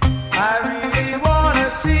 I really wanna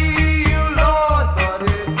see you, Lord,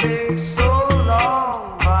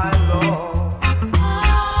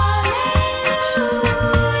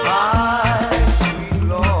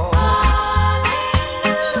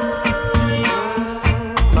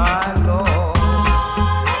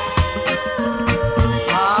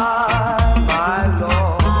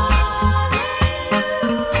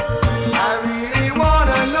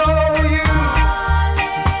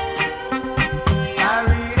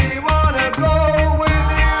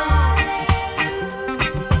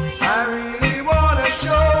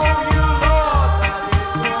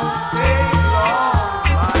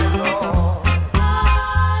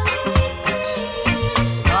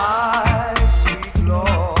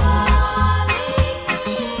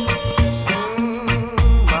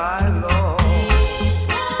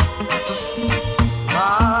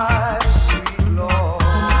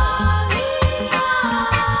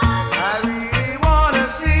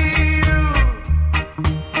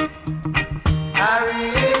 I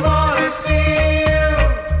really wanna see you.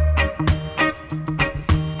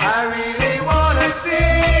 I really wanna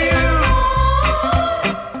see you.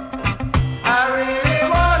 I really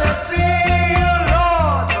wanna see you,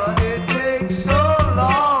 Lord, but it takes so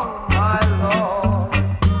long, my Lord.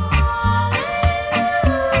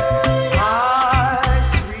 My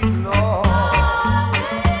sweet Lord.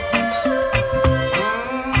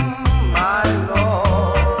 My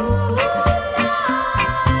Lord.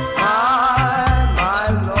 My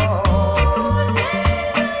Lord.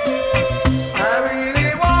 I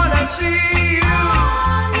really wanna see you.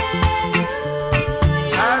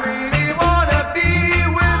 I really wanna be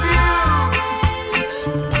with you.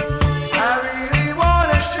 I really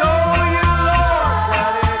wanna show you, Lord,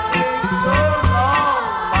 that it takes so long,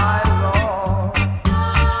 my Lord.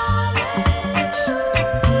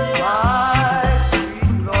 My sweet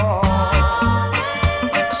Lord.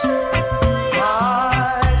 My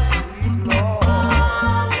sweet Lord.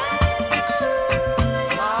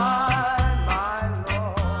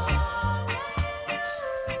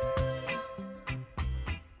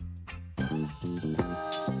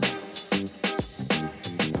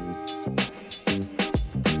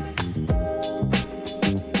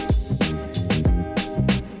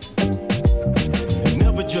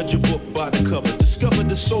 Never judge a book by the cover. Discover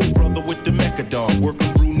the soul brother with the Mechadon,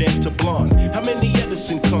 working brunette to blonde. How many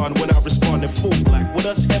Edison Con when I respond in full black? With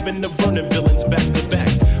us having the Vernon villains back to back.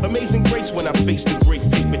 Amazing grace when I face the great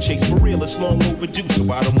paper chase. For real, it's long overdue,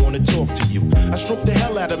 so I don't wanna talk to you. I stroke the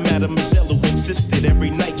hell out of Mademoiselle who insisted every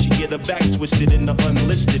night she get her back twisted in the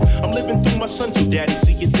unlisted. I'm living through my son, so daddy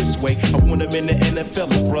see it this way. I want him in the NFL,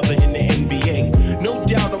 his brother in the NBA. No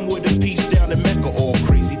doubt I'm with a piece down in Mecca, all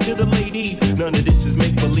crazy to the late Eve. None of this is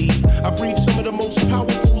make believe. I breathe some of the most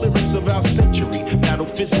powerful lyrics of our century. Battle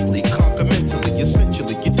physically, conquer mentally.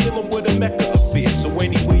 Essentially, you're dealing with a Mecca affair. So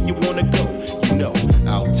anywhere you wanna go, you know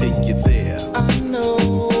I'll take you there. I know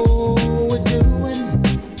we're doing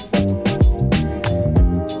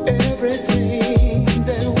everything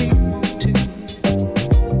that we want to.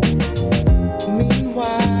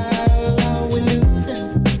 Meanwhile, are we losing?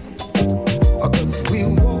 'Cause we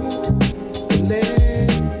won't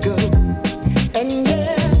let go. And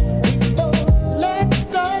yeah, let's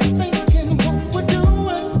start thinking what we're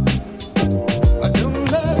doing. Don't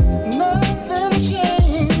let nothing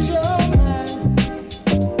change your mind.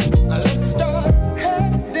 Let's start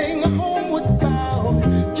heading homeward bound.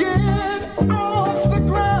 Get off the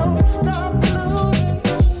ground, stop losing.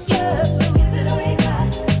 Yeah, give it all you got.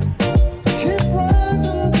 Keep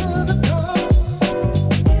rising to the top.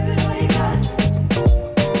 Give it all you got.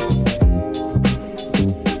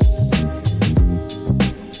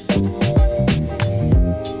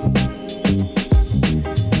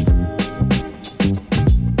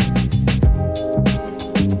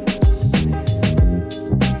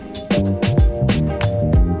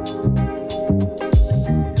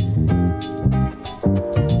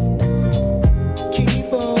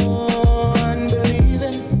 Keep on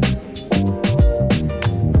believing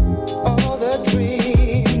all the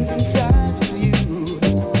dreams inside of you,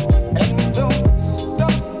 and don't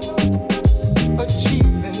stop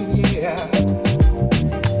achieving. Yeah,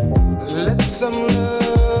 let some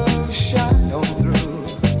love shine on through,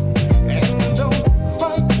 and don't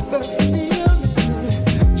fight the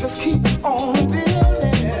feeling. Just keep on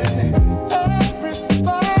dealing.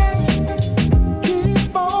 Everybody,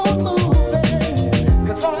 keep on moving.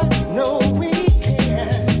 'Cause I know we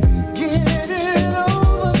can get it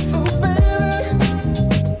over. So baby,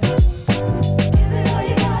 give it all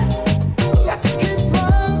you got. Let's keep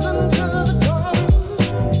rising to the top.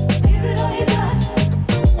 Give it all you got.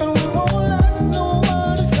 And we won't let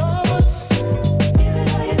nobody stop us. Give it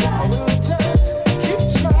all you got. We'll just keep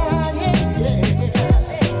trying. Yeah.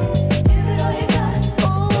 Give it all you got.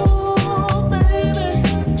 Oh baby,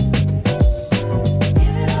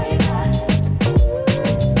 give it all you got.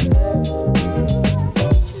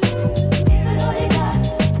 Give it all you got.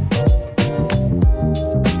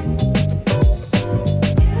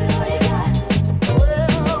 Give it all you got.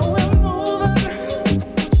 Well, we're moving.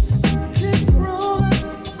 Keep growing,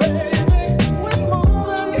 baby. We're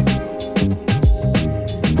moving.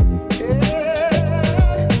 Yeah,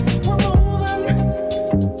 we're moving.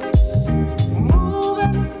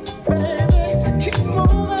 Moving, baby. Keep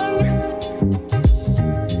moving.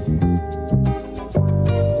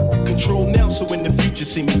 Control now, so in the future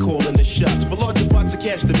see me calling the shots. For larger pots of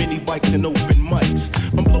cash, the mini bikes and open mics.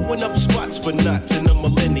 I'm blowing up spots for nuts in the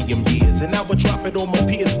millennium years. And now I drop it on my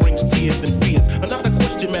peers, brings tears and fears. Another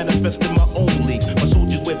question manifest in my own league. My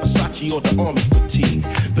soldiers wear Versace or the army fatigue.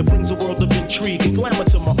 That brings a world of intrigue and glamour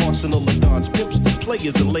to my arsenal of dons. Pimps to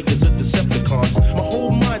players and layers of Decepticons. My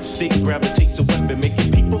whole mind state gravitates a weapon,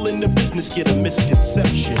 making people in the business get a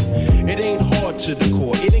misconception. It ain't hard to the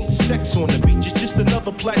core, it ain't sex on the beach. It's just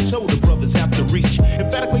another plateau the brothers have to reach.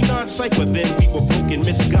 Emphatically non-cypher, then we were broken,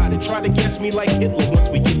 misguided. Try to gas me like Hitler once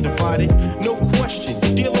we get divided. No question,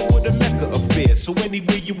 dealing with a Mecca affair. So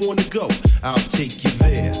anywhere you wanna go, I'll take you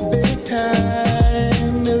there. Big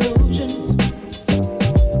time illusions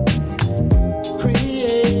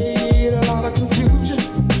create a lot of confusion,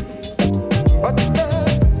 but the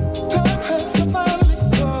time has finally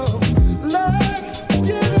come. Let's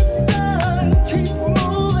get it done. Keep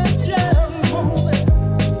moving, yeah, moving.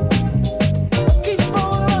 Keep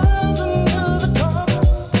on rising to the top,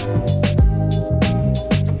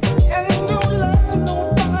 and don't let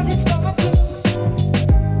nobody stop you.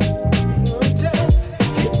 Just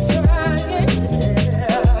keep trying, yeah.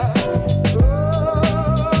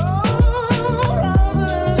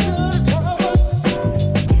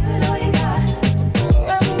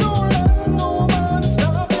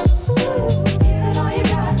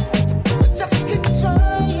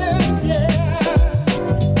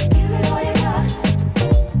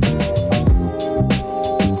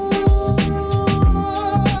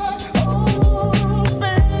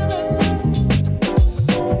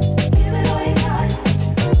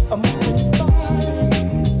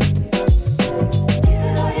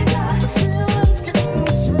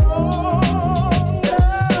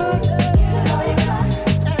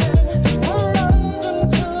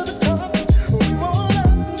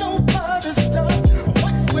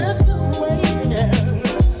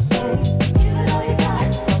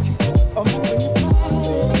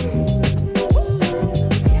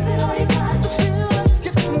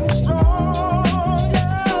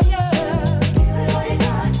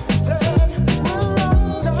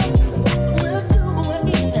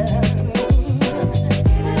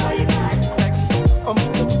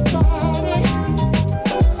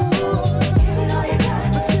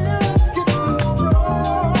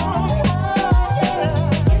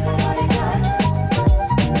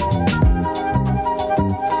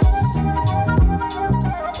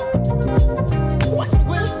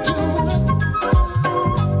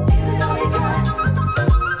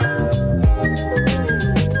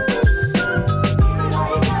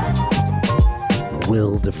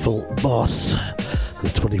 Will the Funk Boss, the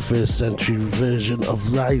 21st century version of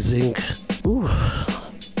Rising. Ooh.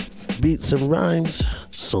 Beats and rhymes,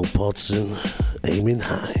 Soul Partisan, aiming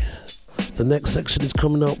high. The next section is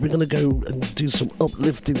coming up. We're going to go and do some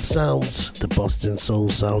uplifting sounds. The Boston Soul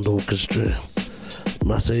Sound Orchestra,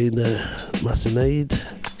 Massinade,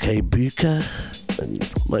 K. Buka, and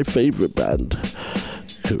my favourite band,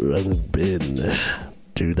 Curran Bin,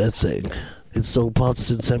 do their thing. It's Soul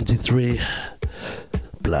Partisan 73,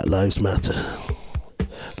 Black Lives Matter.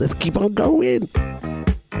 Let's keep on going.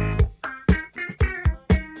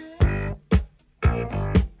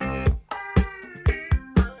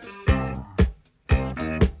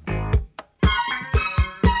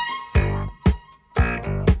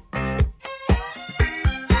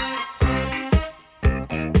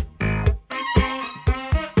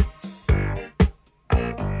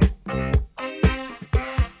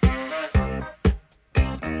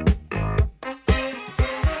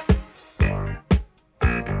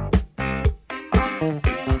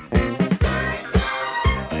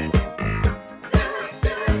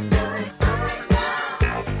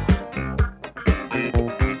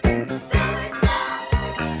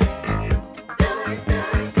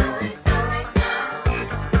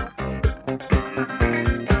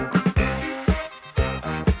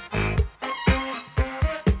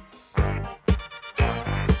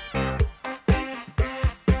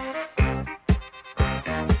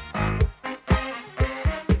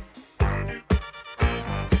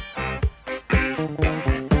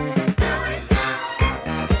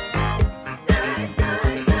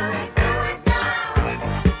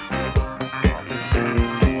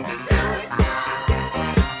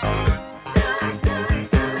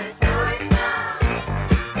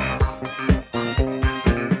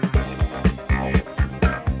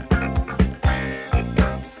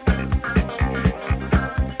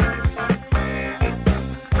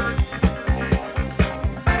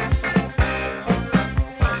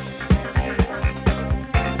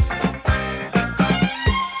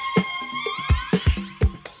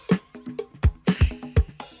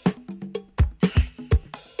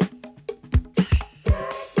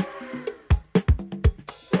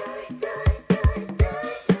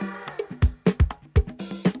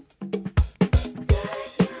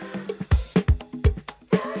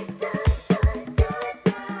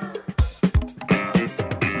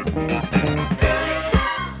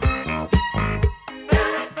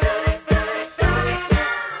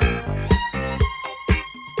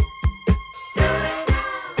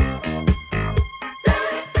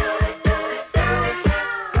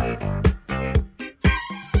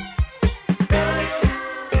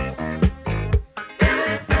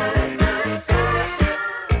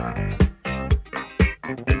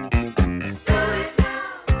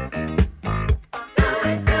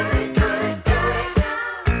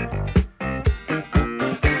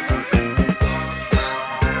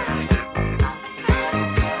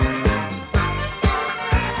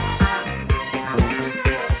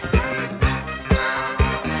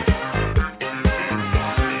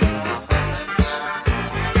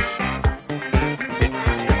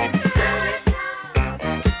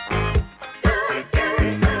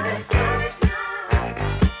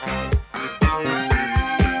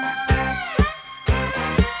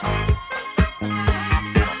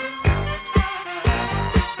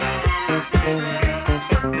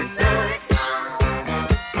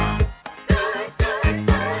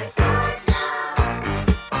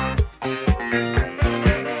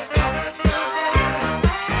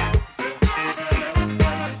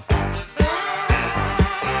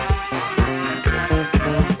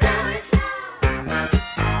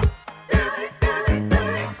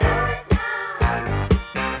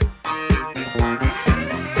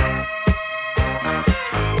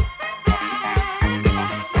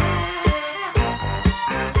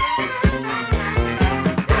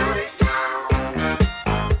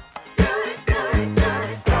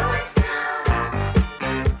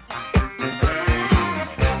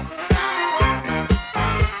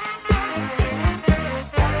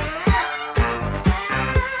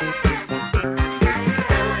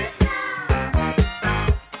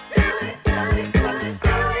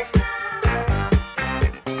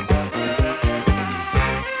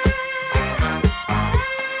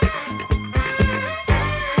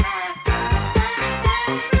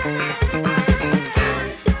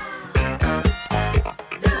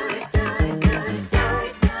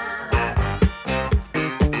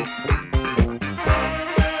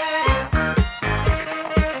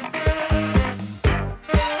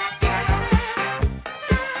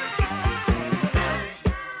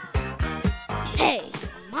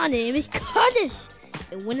 My name is Curtis,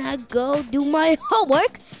 and when I go do my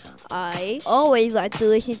homework, I always like to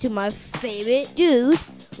listen to my favorite dude,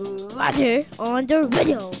 Roger, on the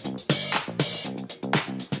radio.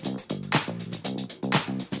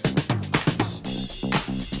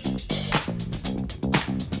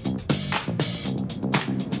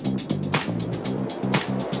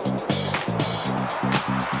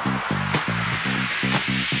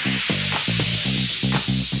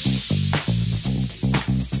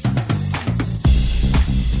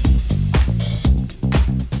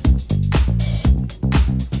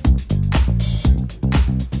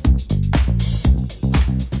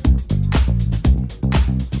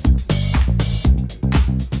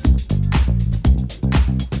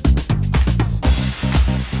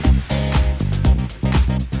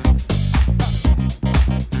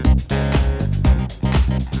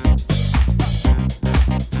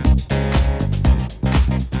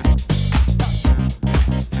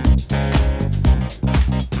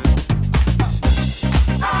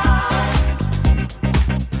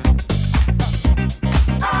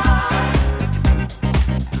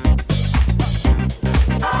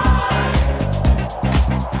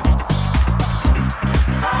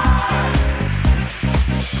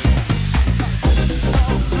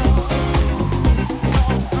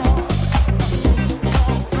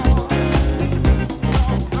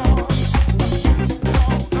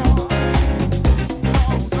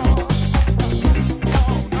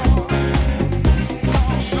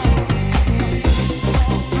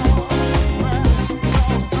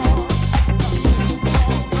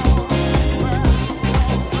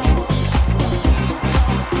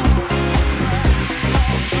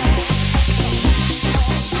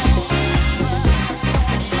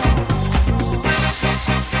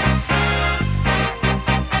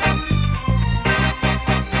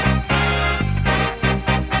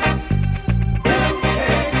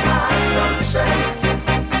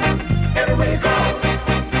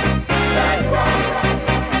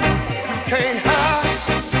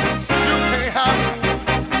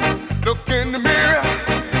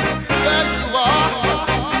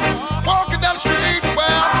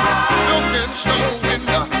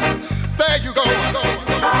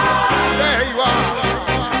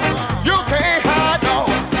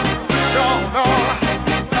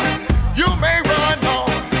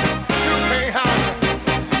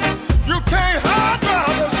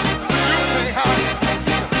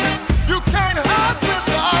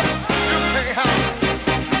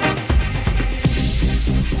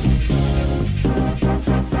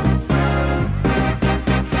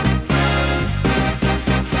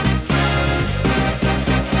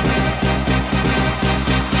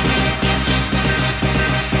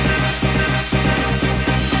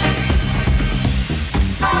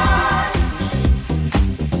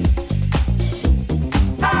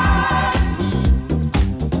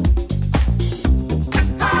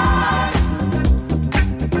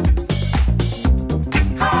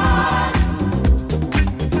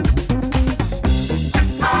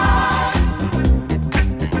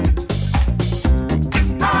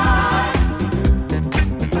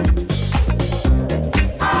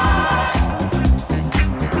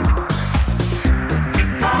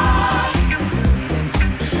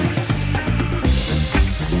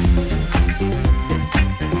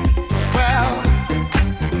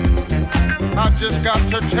 just got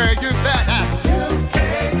to tell you that you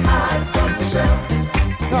can't hide from yourself.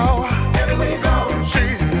 No, everywhere you go,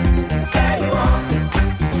 see, there you are.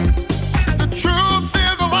 The truth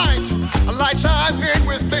is a light shining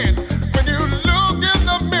within. When you look in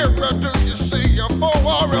the mirror, do you see a foe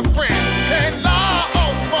or a friend? Can't lie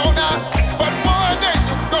on now, but one day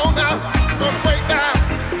you're gonna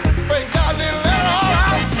break down and let all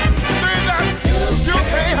out. See that you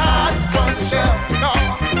can't hide from yourself. No,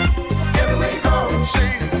 everywhere you go,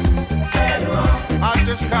 see, there you are. I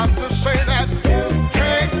just got to say that you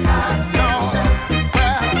can't hide from yourself.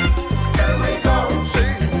 Well, everywhere you go,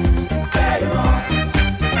 see, there you are.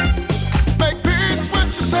 Make peace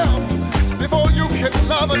with yourself before you can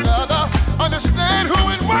love another. Understand who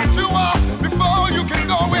and what you are before you can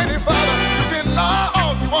go any further. You can lie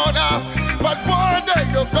all you want now, but one day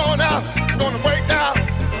you're gonna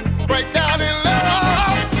break down and let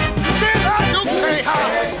out. You see that you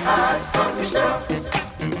can't hide from yourself.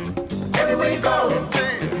 Everywhere you go,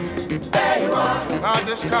 there you are. I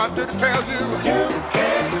just got to tell you, you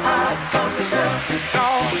can't hide from yourself. No,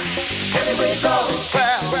 everywhere you go,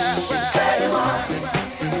 there you are.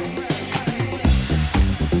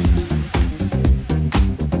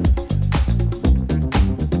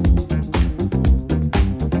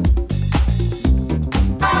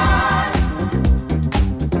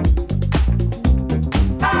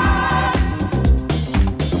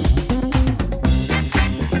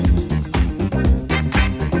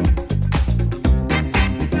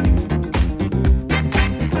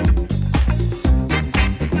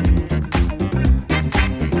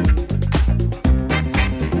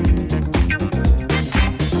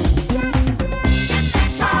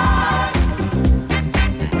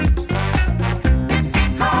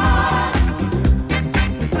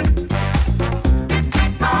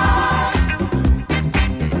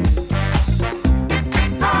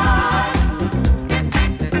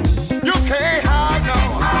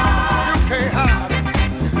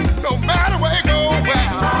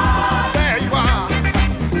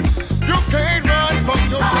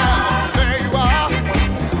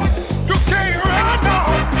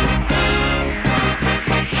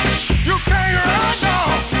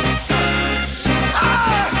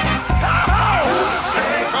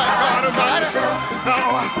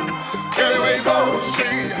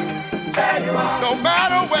 No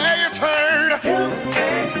matter where you turn, you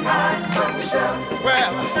can't hide from yourself.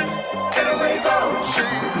 Well, anywhere you go, see,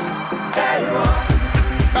 there you are.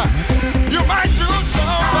 You might do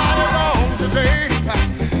somebody wrong today,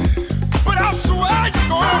 but I swear you're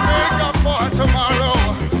gonna make up for it tomorrow.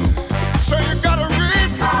 So you gotta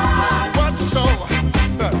reap what you sow.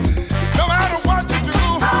 No matter what you do,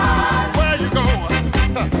 where you go,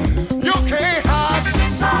 you can't hide.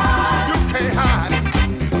 You can't hide.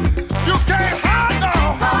 You can't hide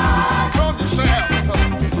now from yourself.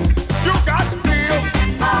 You got to deal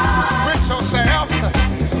with yourself.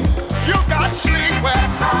 You got to sleep with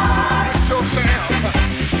yourself.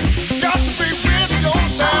 Got to be with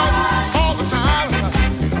yourself all the time.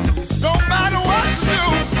 No matter what you do,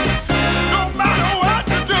 no matter what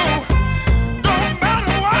you do, no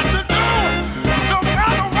matter what you do, no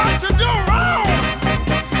matter what you do wrong,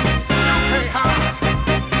 you can't hide.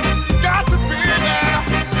 Got to be there.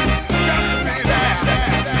 Got to be there.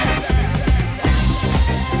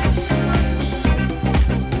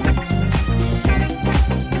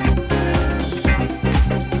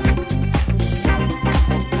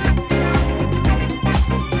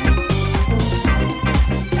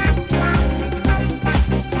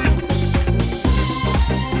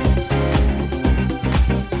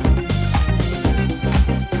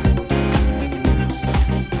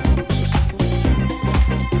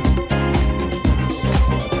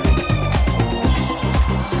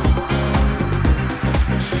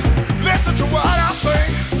 Listen to what I say,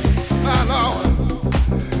 my Lord.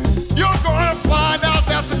 You're gonna find out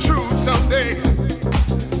that's the truth someday.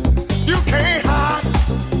 You can't hide.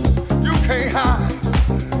 You can't hide.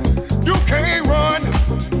 You can't run.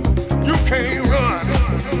 You can't run.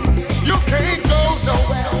 You can't go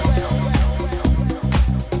nowhere.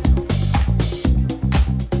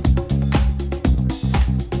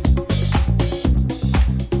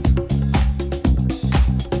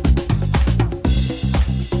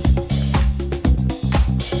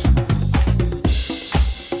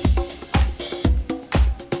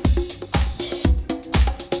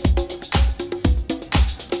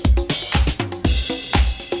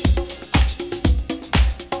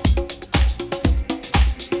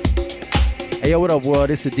 Hey, yo, what up,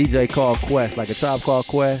 world? This is a DJ called Quest, like a Tribe Called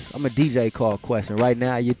Quest. I'm a DJ called Quest, and right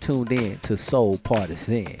now you're tuned in to Soul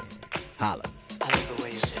Partisan. Holla.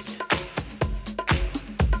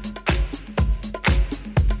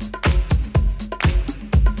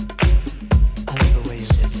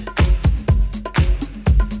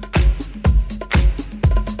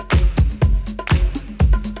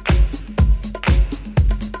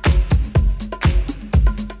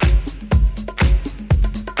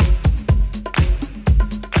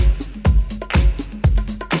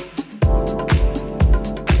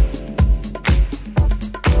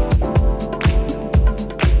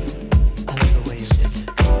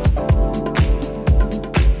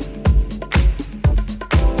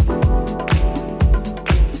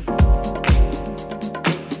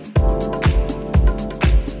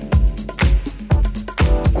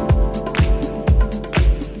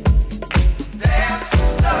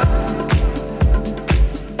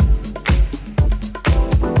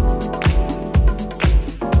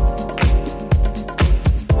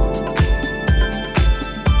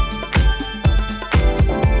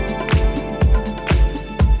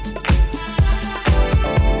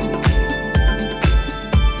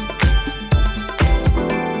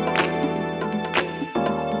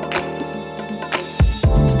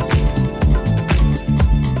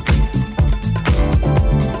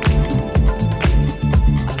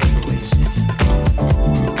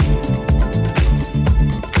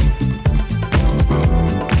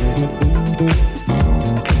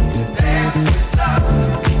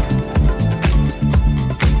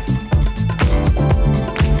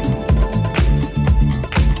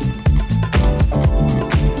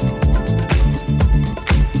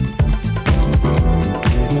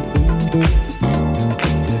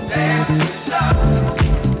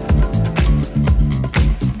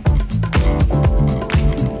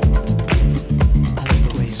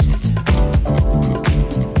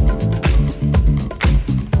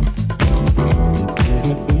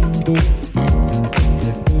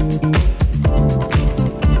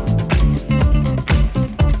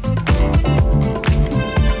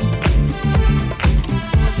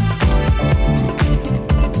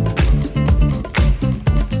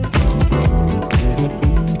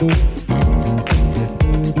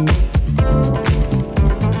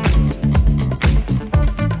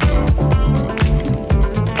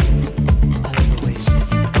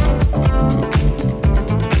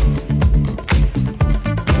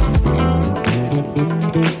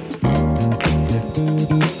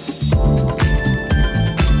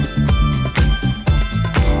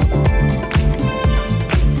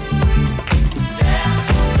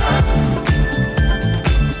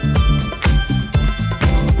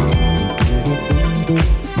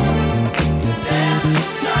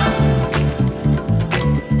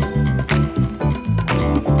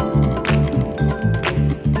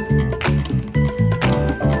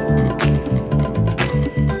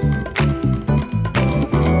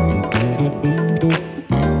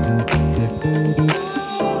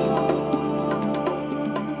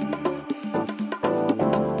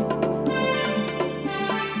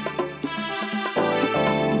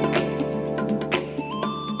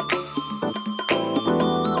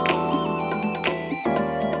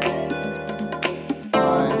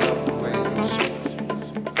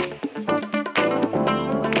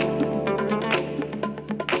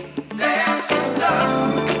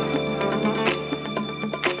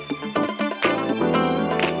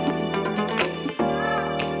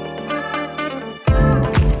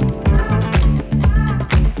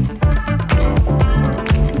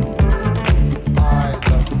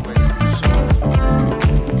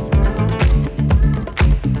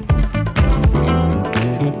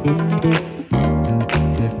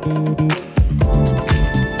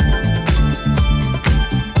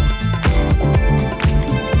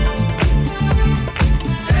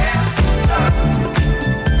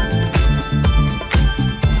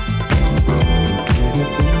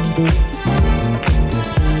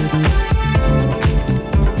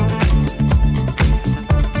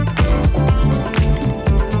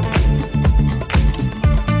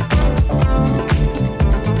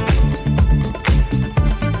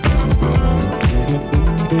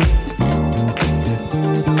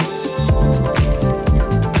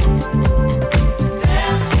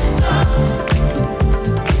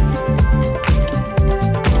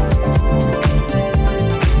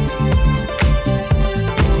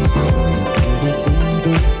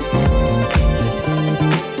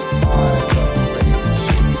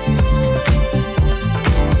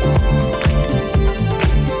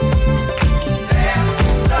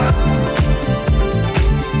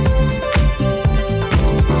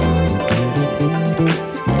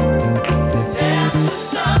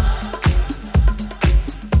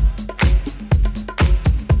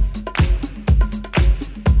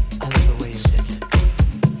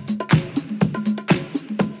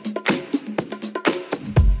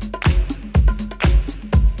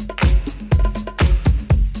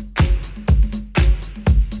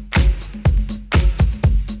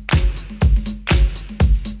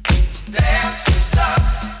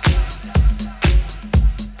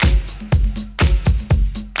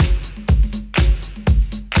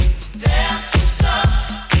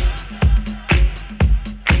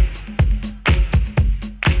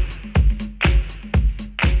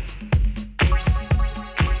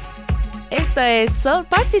 Esto es Soul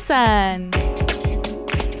Partisan.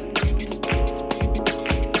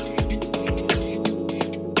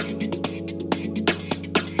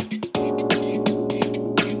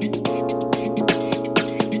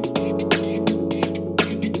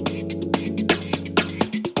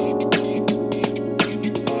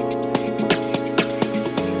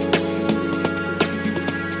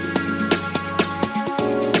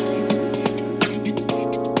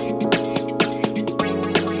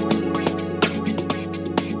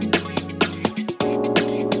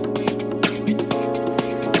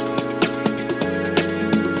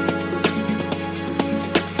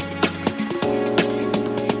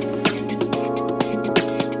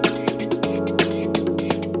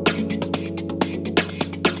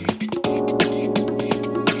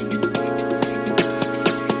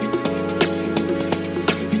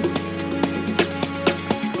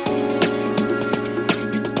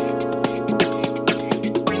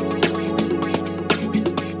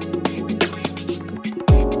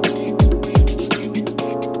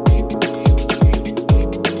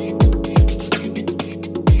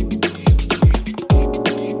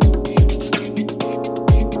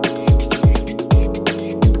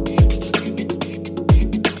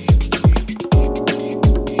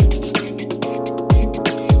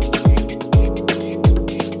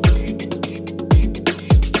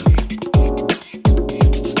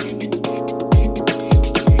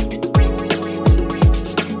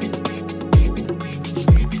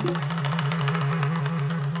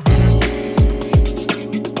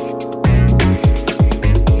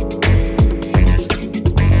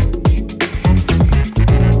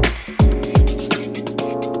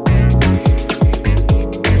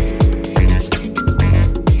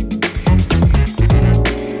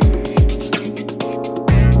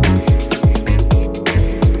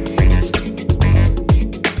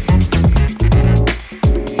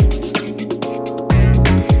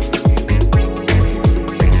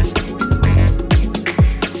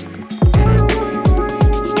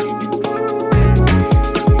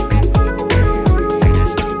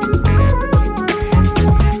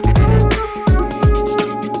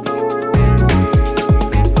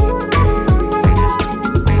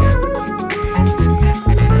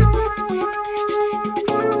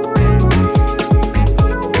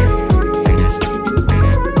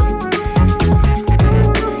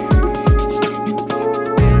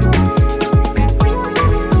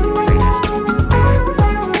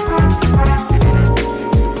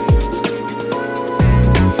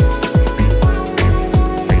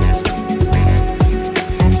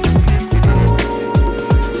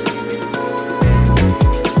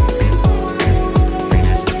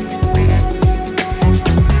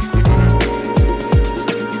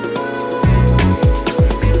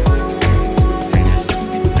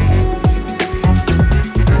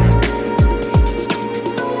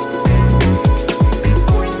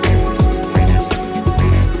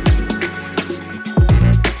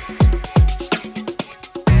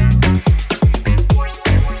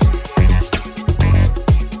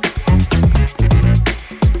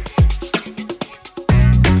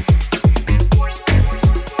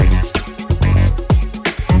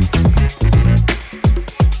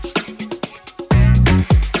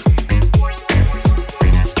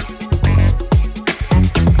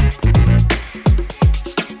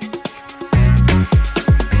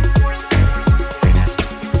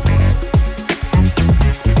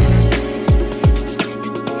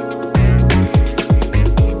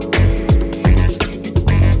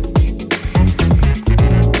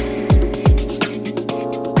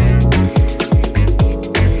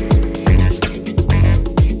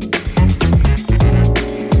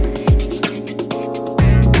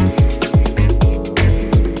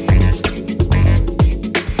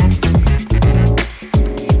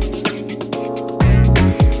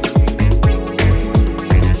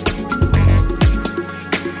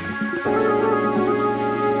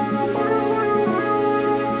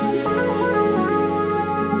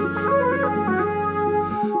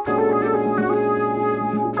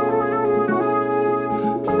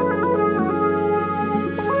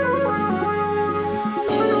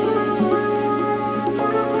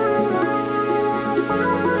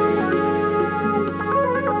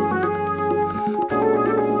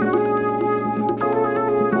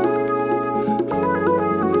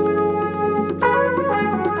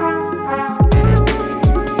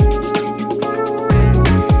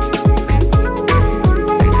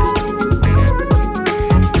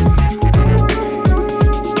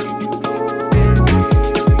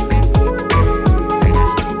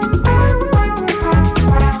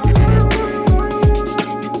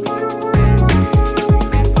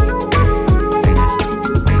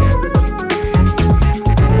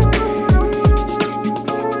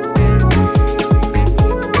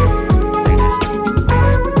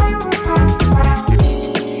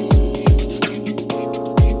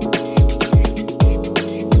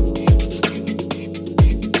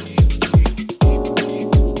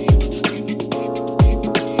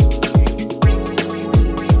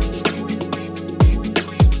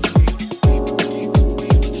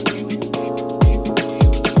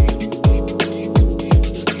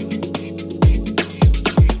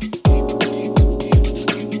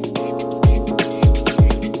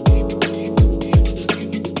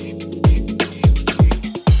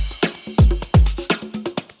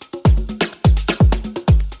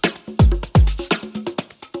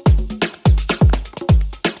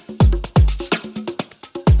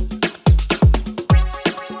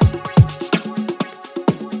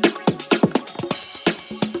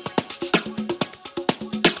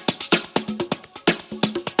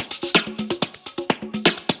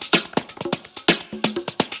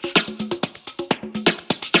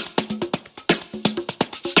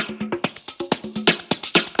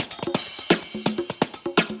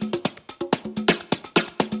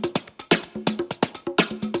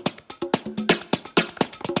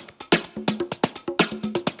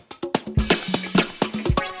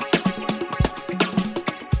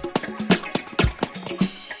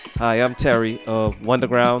 Hi, I'm Terry of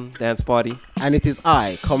Wonderground Dance Party. And it is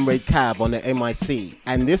I, Comrade Cab on the MIC.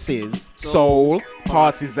 And this is Soul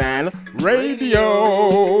Partisan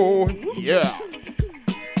Radio. Yeah.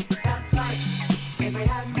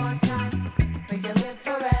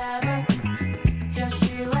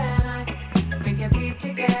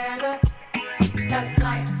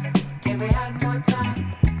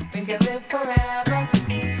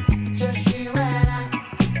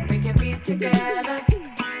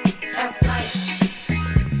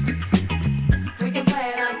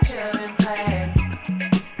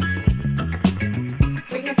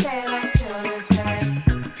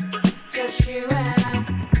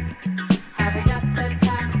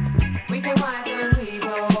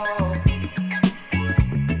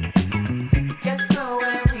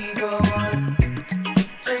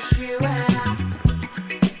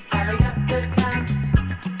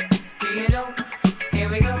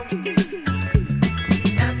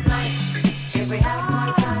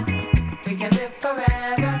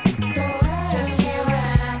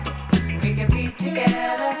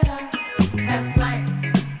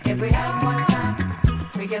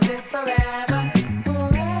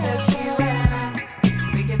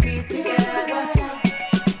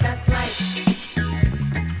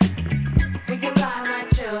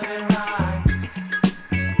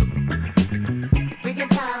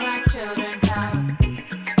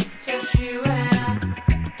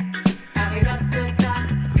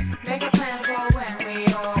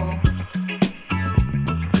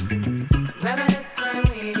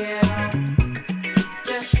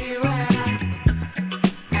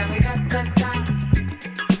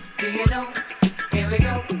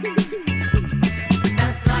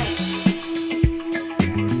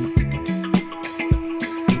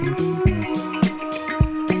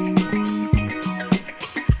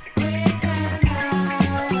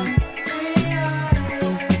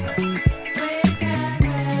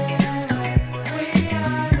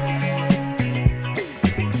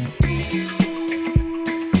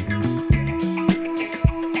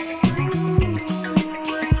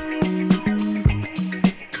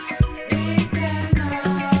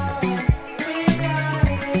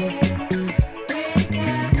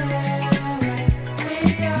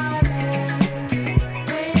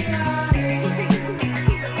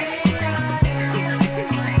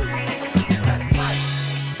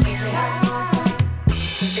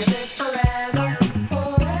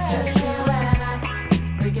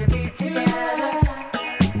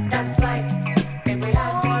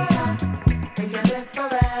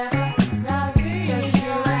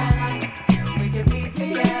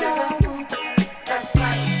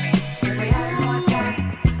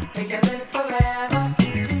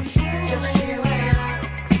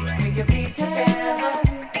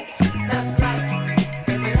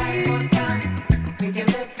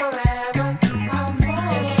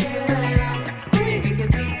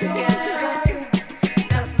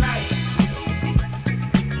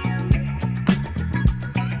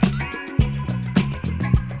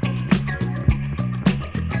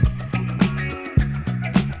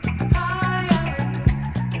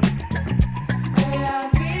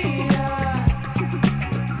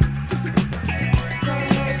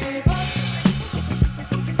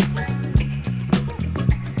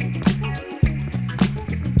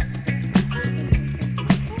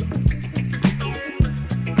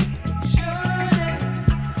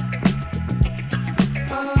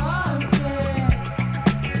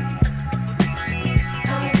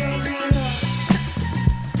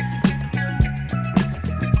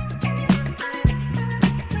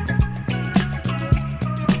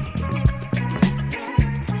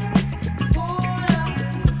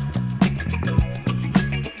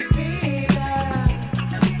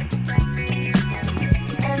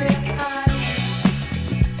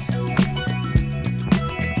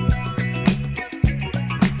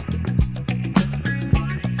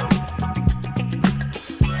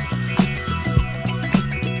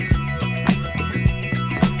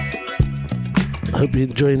 Hope you're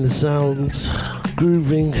enjoying the sounds,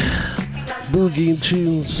 grooving, boogieing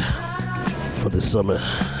tunes for the summer.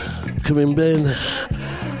 Coming in,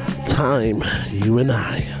 time, you and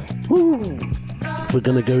I. Woo. We're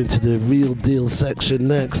gonna go into the real deal section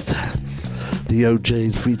next. The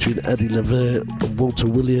OJs featuring Eddie Levert and Walter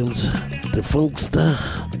Williams, the Funkster.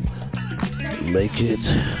 Make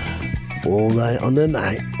it alright on the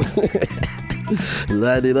night.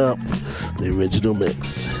 Light it up, the original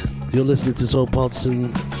mix. You're listening to Soul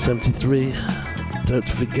Partisan 73. Don't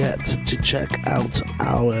forget to check out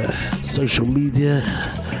our social media.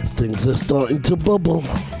 Things are starting to bubble.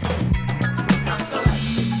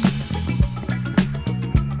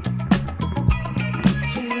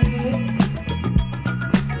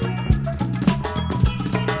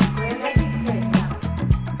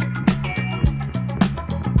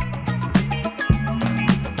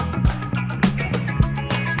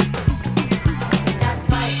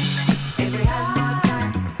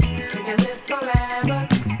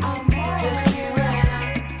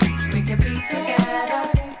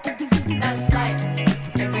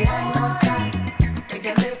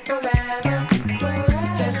 forever.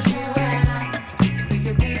 Just you and I, we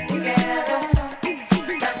could be together.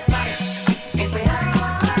 That's life, if we had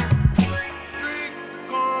more time. Street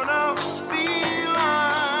corner felines.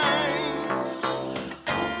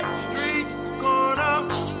 Street corner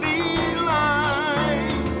felines.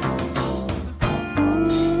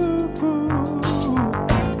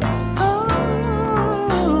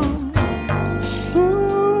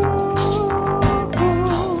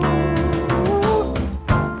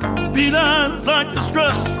 Felines like to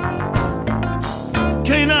strut,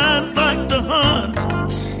 canines like to hunt.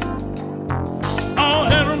 All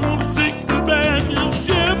animals seek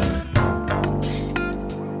companionship.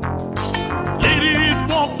 Ladies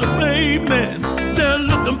walk the pavement, they're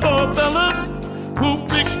looking for a fella who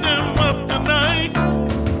picks them up tonight.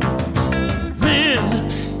 Men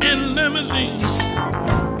in limousines,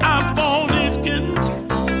 eyeball these kittens.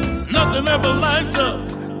 Nothing ever lights up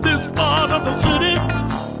this part of the city.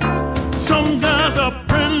 Some guys are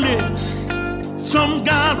friendly, some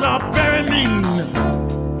guys are very mean.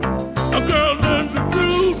 A girl learns the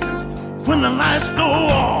truth when the lights go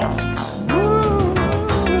off.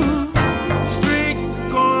 Street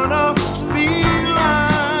corner felines.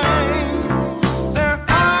 Their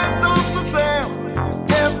eyes on for sale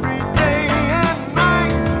every day and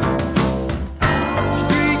night.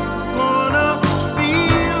 Street corner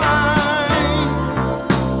felines.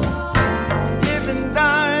 Live and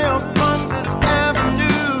die upon this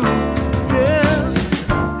avenue. Yes,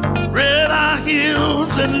 red eye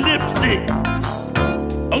heels and lipstick,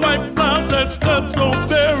 a white blouse that's cut so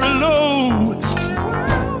very low.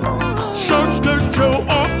 Short skirts show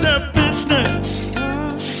off their business.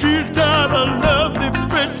 She's got a lovely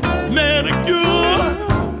French manicure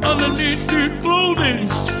underneath these clothing.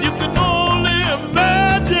 You can only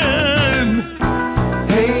imagine.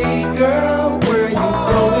 Hey girl, where you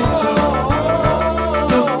going to?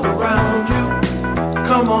 Look around you.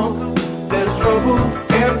 Come on, there's trouble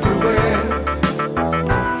everywhere.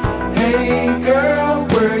 Hey girl,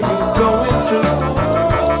 where you going to?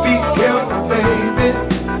 Be careful, baby.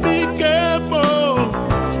 Be careful,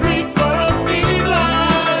 street corner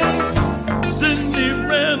felines. Cindy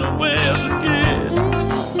ran away as a kid.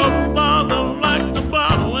 A father liked the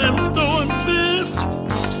bottle and throwing fish.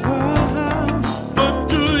 For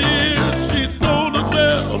 2 years she sold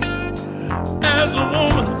herself as a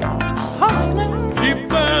woman. Hustling. She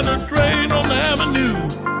planned a train on the avenue,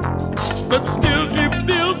 but still she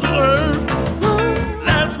feels the hurt.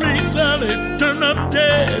 Last week Sally turned up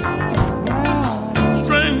dead.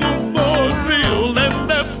 Strangled for a meal and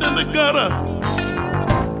left in the gutter.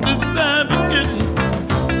 This savage kitten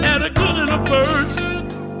had a gun in her purse,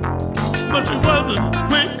 but she wasn't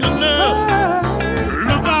quick enough.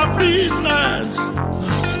 Look out these lines.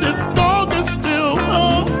 This dog is still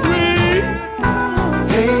hungry.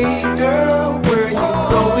 Hey girl, where you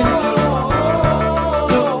going to?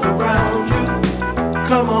 Look around you.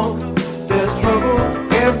 Come on, there's trouble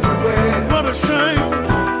everywhere. What a shame.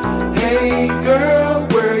 Hey girl,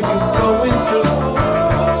 where you going to?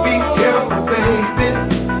 Be careful, baby.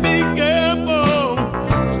 Be careful,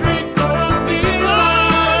 street corner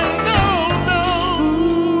feline. No, no,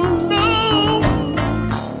 no.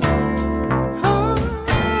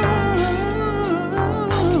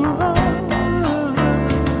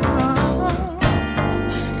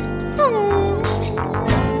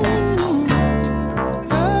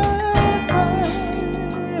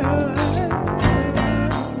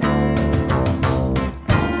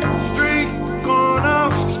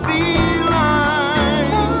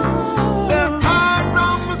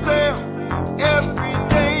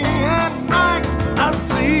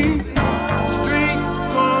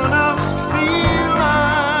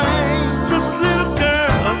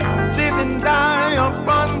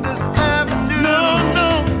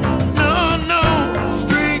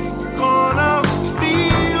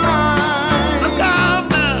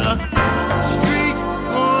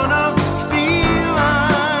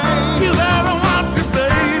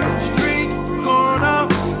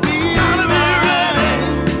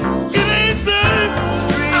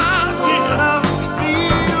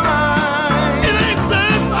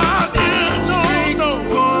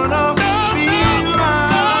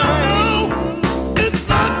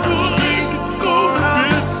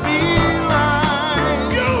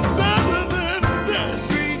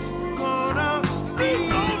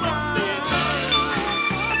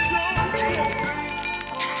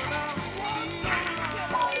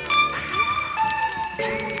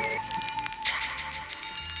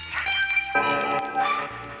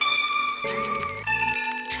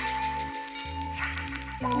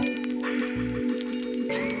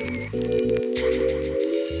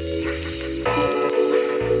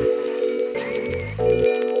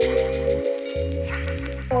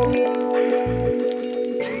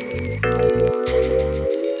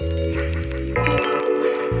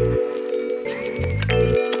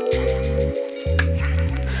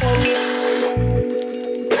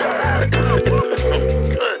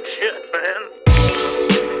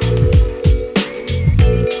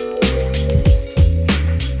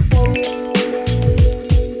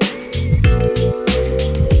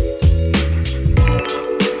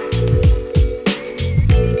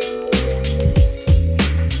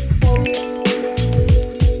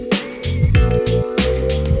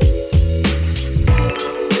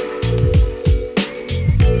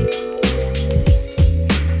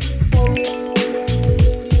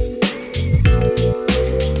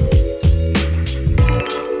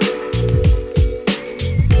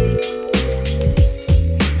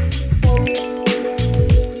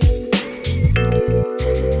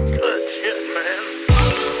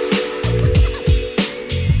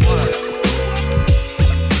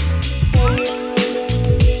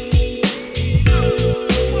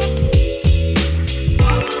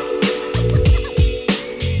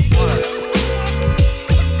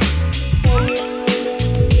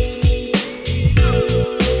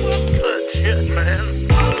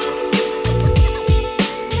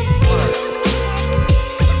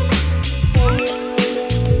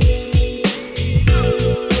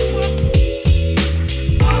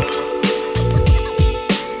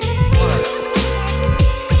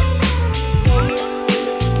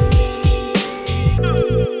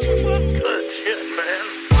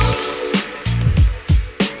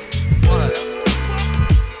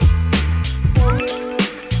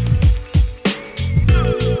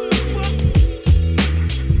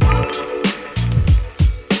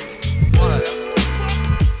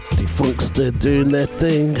 They're doing their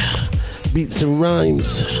thing. Beats and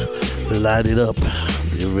rhymes. They light it up.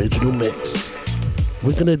 The original mix.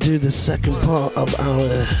 We're going to do the second part of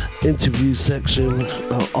our interview section,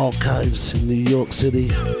 our archives in New York City,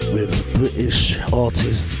 with British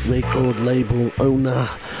artist, record label owner,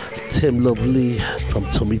 Tim Lovely from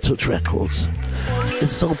Tummy Touch Records.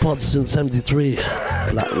 It's Soul Partisan 73.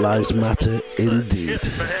 Black Lives Matter indeed.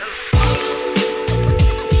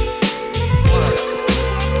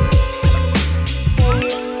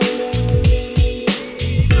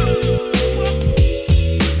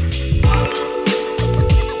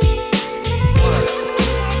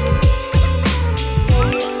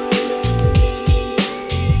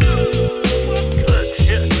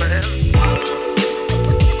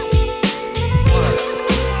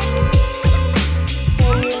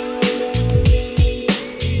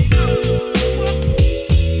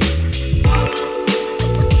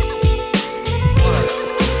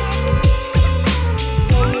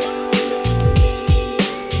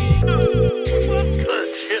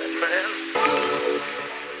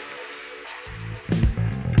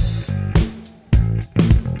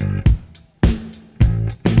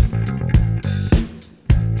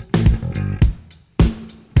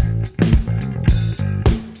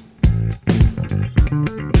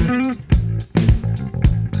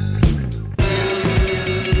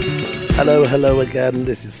 Hello again,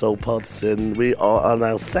 this is Soul Partisan. We are on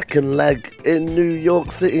our second leg in New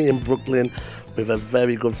York City, in Brooklyn, with a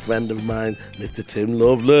very good friend of mine, Mr. Tim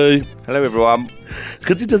Lovely. Hello everyone.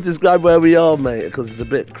 Could you just describe where we are, mate? Because it's a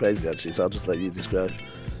bit crazy actually, so I'll just let you describe.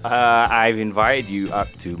 I've invited you up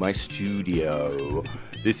to my studio.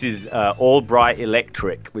 This is Albright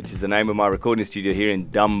Electric, which is the name of my recording studio here in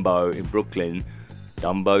Dumbo in Brooklyn.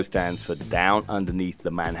 Dumbo stands for down underneath the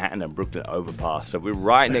Manhattan and Brooklyn overpass. So we're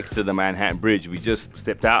right next to the Manhattan Bridge. We just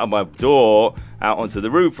stepped out of my door out onto the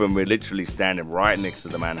roof and we're literally standing right next to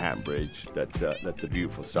the Manhattan Bridge. That's a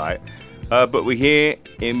beautiful sight. But we're here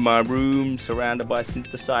in my room surrounded by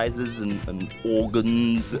synthesizers and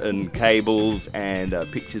organs and cables and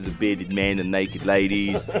pictures of bearded men and naked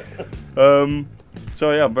ladies. So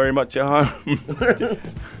yeah, I'm very much at home.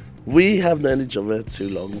 We have known each other too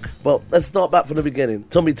long. Well, let's start back from the beginning.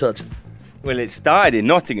 Tummy Touch. Well, it started in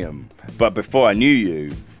Nottingham, but before I knew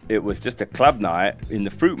you, it was just a club night in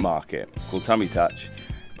the fruit market called Tummy Touch.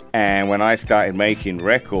 And when I started making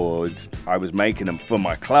records, I was making them for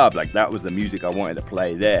my club. Like, that was the music I wanted to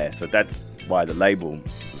play there. So that's why the label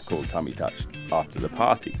was called Tummy Touch, after the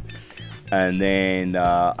party. And then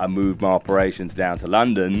I moved my operations down to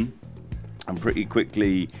London and pretty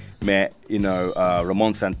quickly met,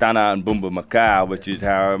 Ramon Santana and Bumba Macau, which is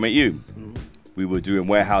how I met you. Mm-hmm. We were doing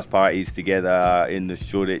warehouse parties together in the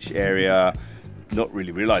Shoreditch area, not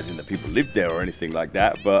really realizing that people lived there or anything like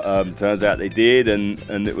that, but turns out they did,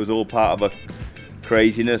 and it was all part of a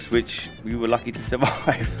craziness which we were lucky to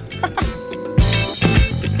survive.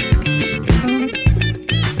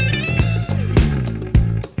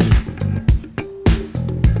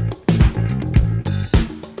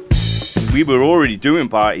 We were already doing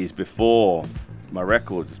parties before my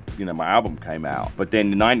records, my album came out. But then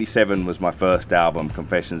 97 was my first album,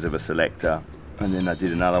 Confessions of a Selector. And then I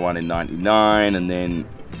did another one in 99. And then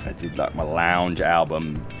I did like my lounge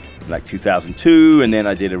album in like 2002. And then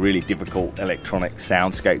I did a really difficult electronic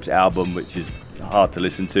soundscapes album, which is hard to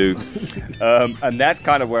listen to. And that's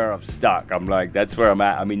kind of where I'm stuck. I'm like, that's where I'm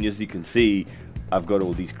at. I mean, as you can see, I've got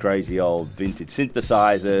all these crazy old vintage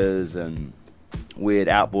synthesizers and weird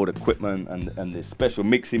outboard equipment and this special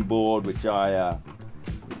mixing board which I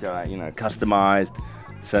customized.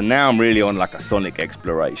 So now I'm really on like a sonic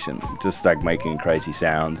exploration, just like making crazy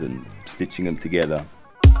sounds and stitching them together.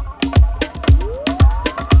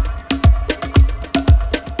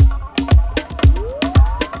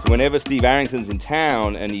 So whenever Steve Arrington's in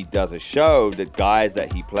town and he does a show, the guys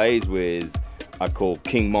that he plays with are called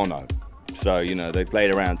King Mono. So they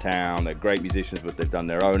played around town, they're great musicians, but they've done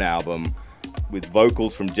their own album with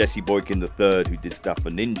vocals from Jesse Boykin III, who did stuff for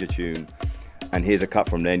Ninja Tune. And here's a cut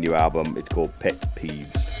from their new album. It's called Pet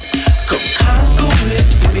Peeves. Come conquer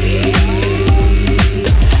with me.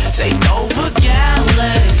 Take over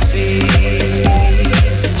galaxies.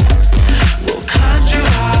 We'll conjure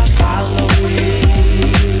our following.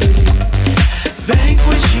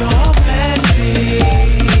 Vanquish your pet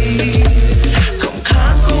peeves. Come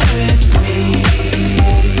conquer with me.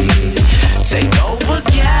 Take over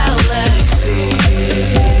galaxies.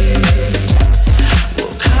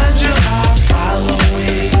 We'll conjure our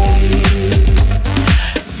following.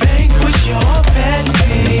 Vanquish your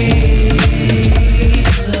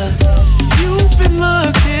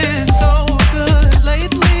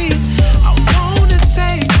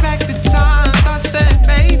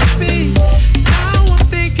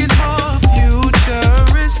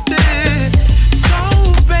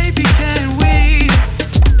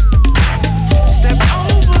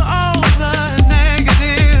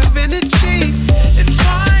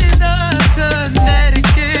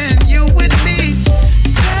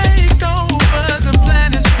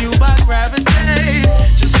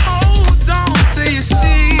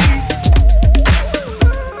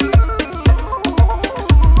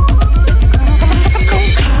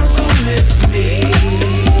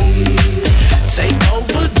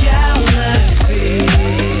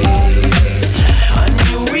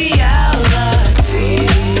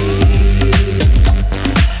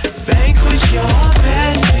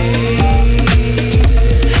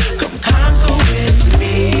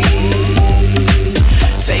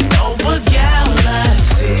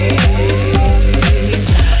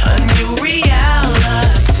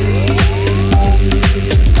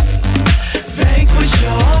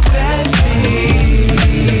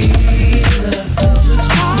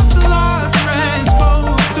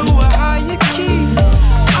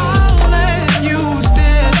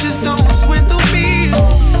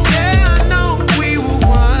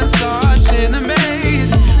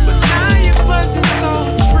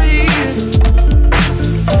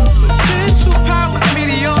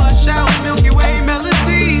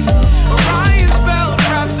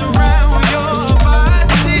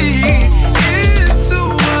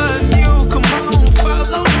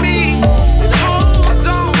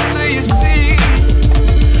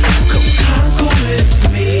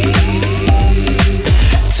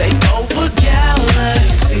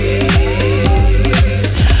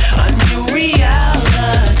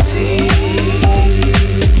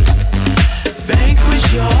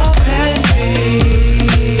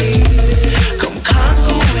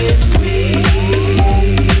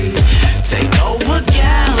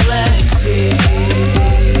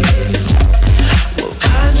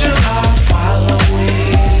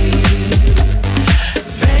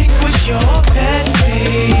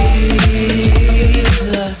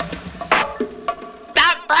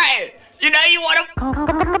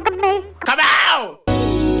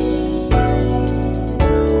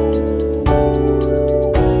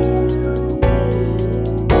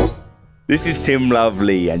This is Tim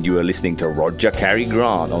Lovely, and you are listening to Roger Cary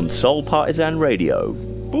Grant on Soul Partisan Radio.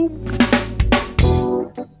 Boop.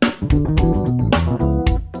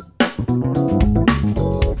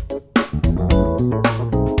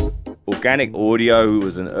 Organic Audio, who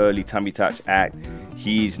was an early Tummy Touch act,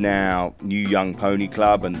 he's now New Young Pony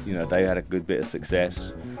Club, and you know they had a good bit of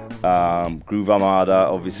success. Groove Armada,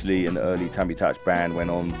 obviously an early Tummy Touch band, went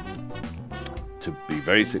on to be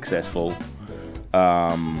very successful.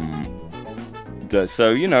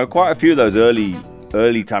 So you know, quite a few of those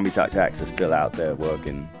early Tummy Touch acts are still out there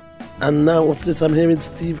working. And now, what's this? I'm hearing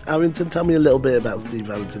Steve Arrington. Tell me a little bit about Steve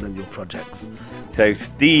Arrington and your projects. So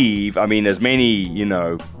Steve, I mean, as many, you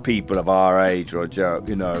know, people of our age, Roger,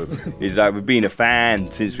 you know, is like we've been a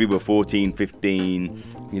fan since we were 14, 15.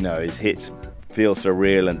 You know, his hits Feel So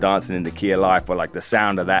Real and Dancing in the Key of Life were like the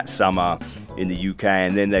sound of that summer in the UK,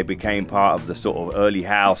 and then they became part of the sort of early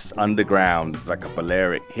house underground, like a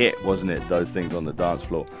Balearic hit, wasn't it? Those things on the dance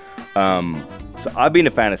floor. So I've been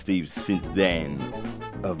a fan of Steve since then.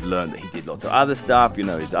 I've learned that he did lots of other stuff, you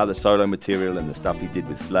know, his other solo material and the stuff he did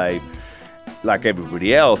with Slave. Like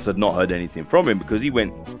everybody else, had not heard anything from him because he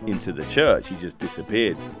went into the church. He just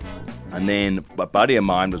disappeared. And then a buddy of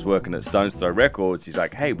mine was working at Stone's Throw Records. He's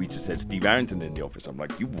like, hey, we just had Steve Arrington in the office. I'm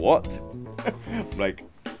like, you what? I'm like,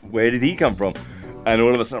 where did he come from? And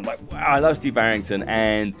all of a sudden, I'm like, wow, I love Steve Arrington.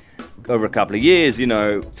 And over a couple of years, you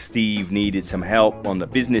know, Steve needed some help on the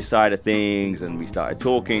business side of things, and we started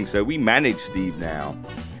talking. So we manage Steve now.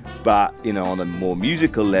 But, you know, on a more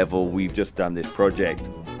musical level, we've just done this project,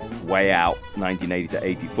 Way Out, 1980 to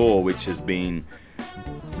 84, which has been,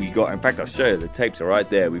 we got, in fact, I'll show you, the tapes are right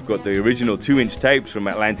there. We've got the original 2-inch tapes from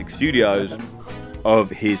Atlantic Studios of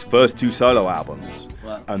his first 2 solo albums.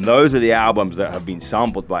 Wow. And those are the albums that have been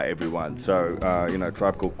sampled by everyone. So, you know,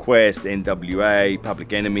 Tribe Called Quest, NWA,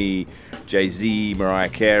 Public Enemy, Jay-Z, Mariah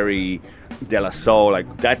Carey, De La Soul,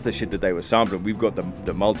 like that's the shit that they were sampling. We've got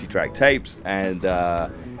the multi-track tapes, and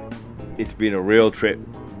it's been a real trip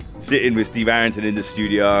sitting with Steve Arrington in the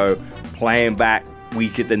studio, playing back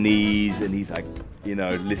Weak at the Knees, and he's like, you know,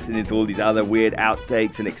 listening to all these other weird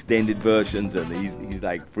outtakes and extended versions, and he's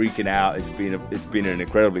like freaking out. It's been an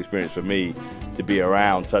incredible experience for me to be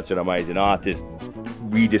around such an amazing artist,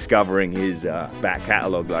 rediscovering his back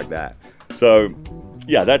catalog like that. So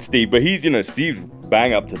yeah, that's Steve. But he's, you know, Steve's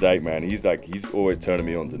bang up to date, man. He's always turning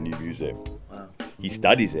me on to new music. Wow. He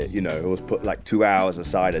studies it, you know. He always put like 2 hours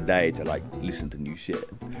aside a day to like listen to new shit.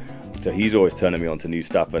 So he's always turning me on to new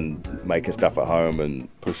stuff and making stuff at home and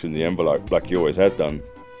pushing the envelope like he always has done.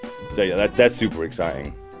 So yeah, that's super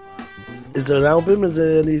exciting. Is there an album? Is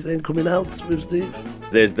there anything coming out with Steve?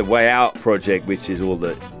 There's the Way Out project, which is all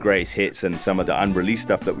the greatest hits and some of the unreleased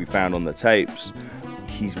stuff that we found on the tapes.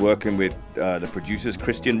 He's working with the producers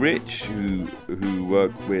Christian Rich, who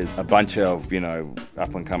work with a bunch of, you know,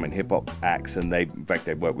 up-and-coming hip-hop acts, and they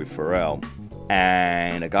work with Pharrell.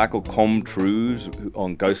 And a guy called Com Trues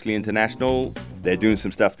on Ghostly International. They're doing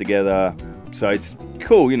some stuff together. So it's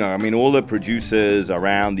cool, you know. I mean, all the producers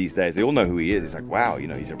around these days, they all know who he is. It's like, wow, you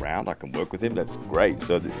know, he's around. I can work with him. That's great.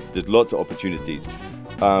 So there's lots of opportunities.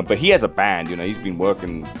 But he has a band, you know. He's been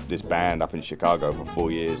working this band up in Chicago for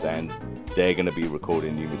 4 years, and they're going to be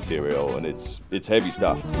recording new material, and it's heavy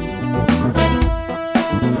stuff.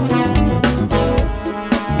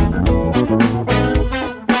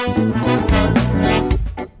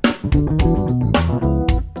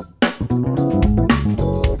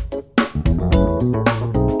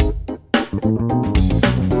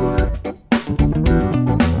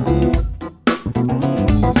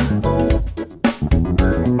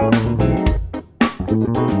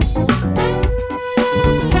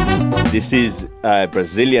 This is a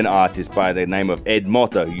Brazilian artist by the name of Ed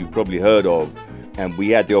Mota, who you've probably heard of. And we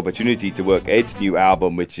had the opportunity to work Ed's new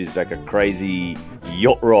album, which is like a crazy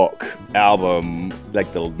yacht rock album,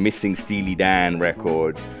 like the Missing Steely Dan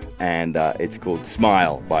record. And it's called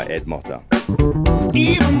Smile by Ed Mota.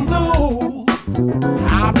 Even though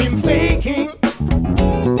I've been faking,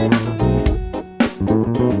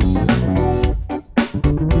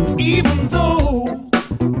 even though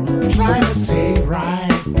trying to say right,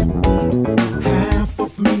 half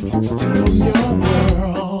of me still in your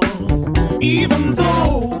world. Even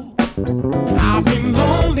though I've been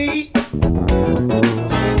lonely,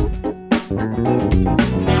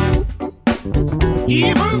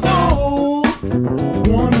 even though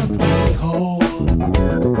wanna be whole,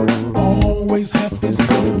 always have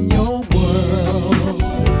this in your world.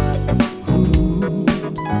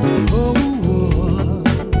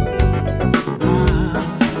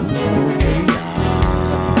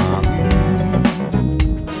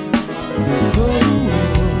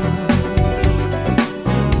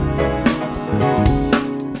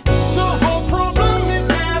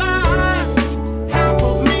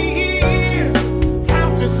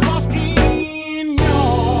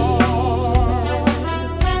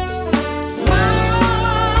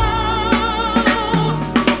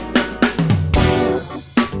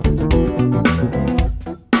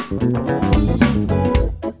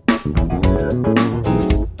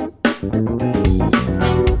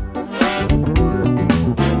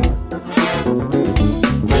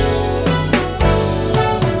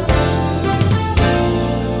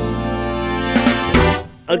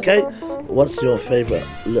 Okay, what's your favourite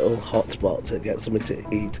little hotspot to get something to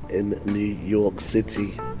eat in New York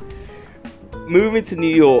City? Moving to New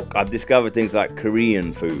York, I've discovered things like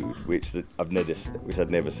Korean food, which I'd never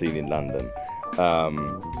seen in London,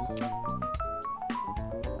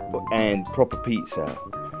 and proper pizza.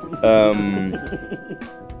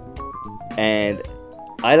 And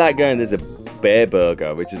I like going. There's a Bear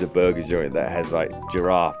Burger, which is a burger joint that has like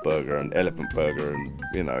giraffe burger and elephant burger and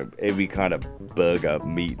every kind of burger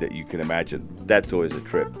meat that you can imagine. That's always a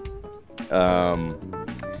trip. My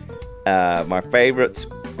favorite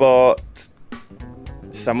spot,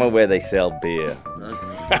 somewhere where they sell beer.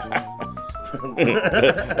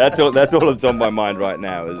 That's all that's on my mind right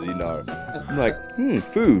now, as you know. I'm like,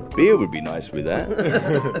 food, beer would be nice with that.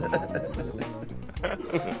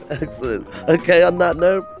 Excellent. Okay, on that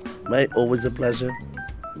note, mate, always a pleasure.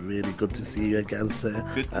 Really good to see you again, sir.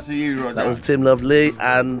 Good to see you, Roger. That was Tim Lovely,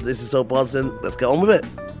 and this is Soul Partisan. Let's get on with it.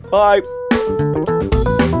 Bye.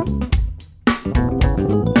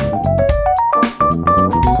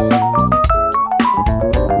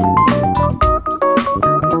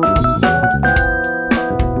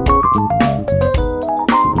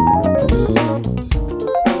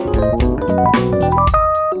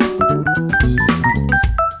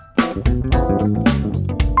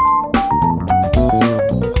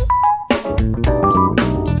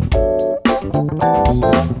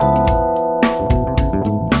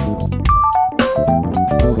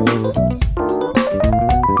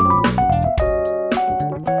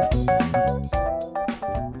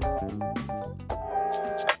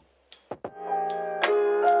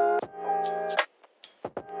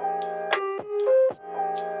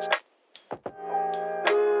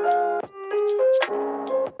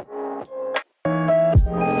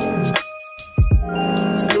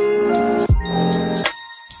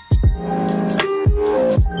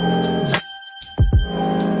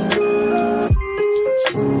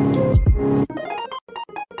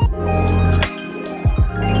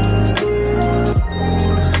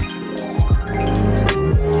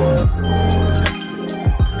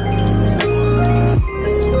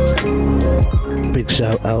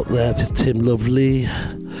 Tim Lovely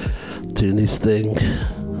doing his thing,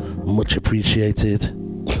 much appreciated.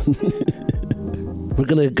 We're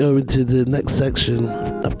gonna go into the next section.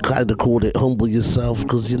 I've kind of called it Humble Yourself,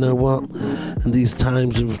 because you know what, in these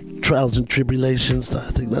times of trials and tribulations,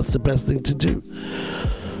 I think that's the best thing to do.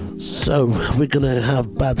 So we're gonna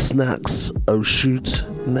have Bad Snacks, Oh Shoot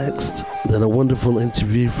next, then a wonderful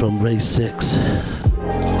interview from Ray 6.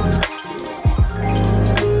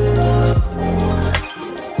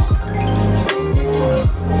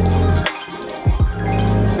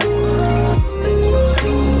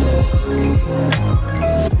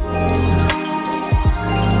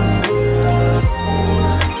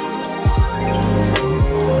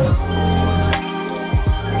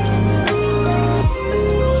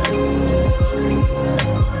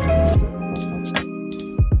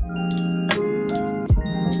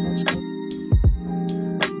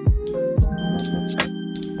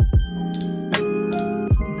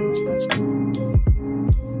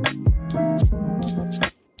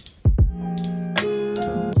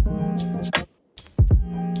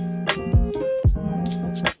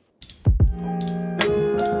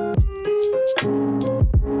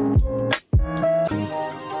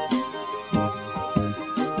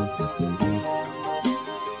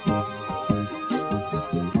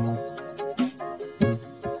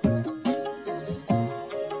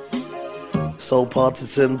 Soul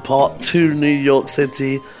Partisan Part 2, New York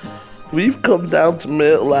City. We've come down to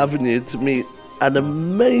Myrtle Avenue to meet an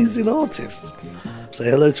amazing artist. Say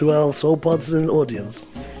hello to our Soul Partisan audience.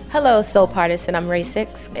 Hello, Soul Partisan. I'm Ray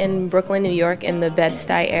 6 in Brooklyn, New York, in the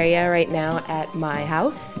Bed-Stuy area right now at my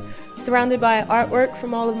house, surrounded by artwork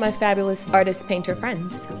from all of my fabulous artist painter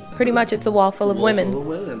friends. Pretty much it's a wall full of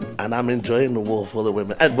women. And I'm enjoying the wall full of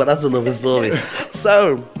women. But that's another story.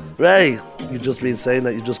 So, Ray, you've just been saying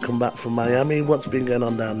that you just come back from Miami. What's been going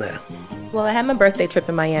on down there? Well, I had my birthday trip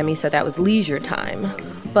in Miami, so that was leisure time.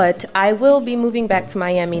 But I will be moving back to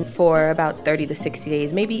Miami for about 30 to 60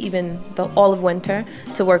 days, maybe even all of winter,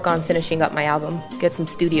 to work on finishing up my album, get some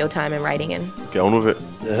studio time and writing in. Get on with it.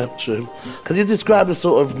 Yeah, true. Can you describe the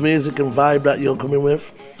sort of music and vibe that you're coming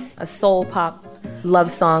with? A soul pop, love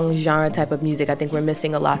song genre type of music. I think we're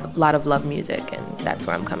missing a lot of love music, and that's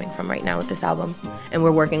where I'm coming from right now with this album. And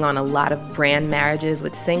we're working on a lot of brand marriages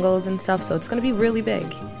with singles and stuff, so it's going to be really big.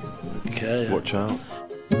 Okay. Watch out.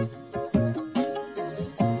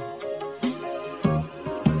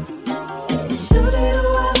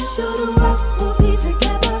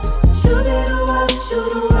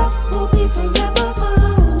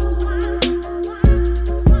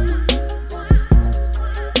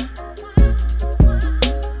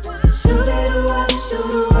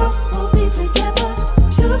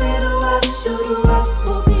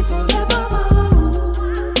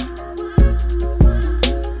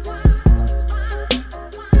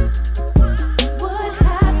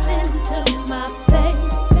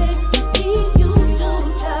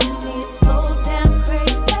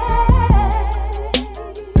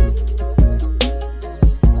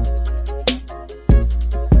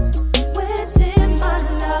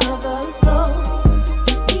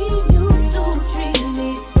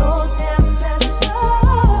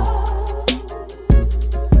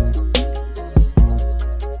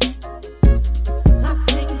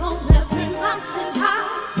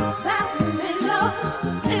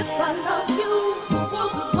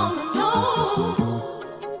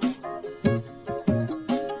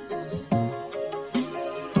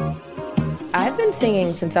 I've been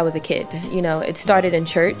singing since I was a kid. You know, it started in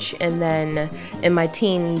church, and then in my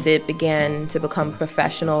teens, it began to become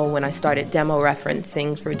professional when I started demo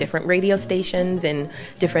referencing for different radio stations and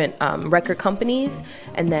different record companies.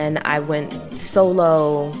 And then I went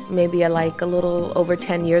solo maybe like a little over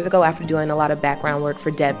 10 years ago after doing a lot of background work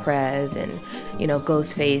for Dead Prez and, you know,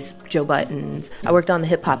 Ghostface, Joe Buttons. I worked on the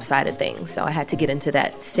hip hop side of things, so I had to get into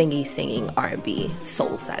that singing R&B,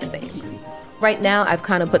 soul side of things. Right now, I've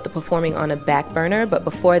kind of put the performing on a back burner, but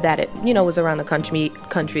before that, it, you know, was around the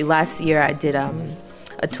country. Last year, I did a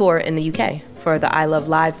tour in the UK for the I Love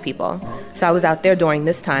Live people. So I was out there during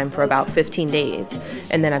this time for about 15 days.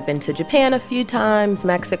 And then I've been to Japan a few times,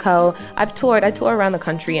 Mexico. I tour around the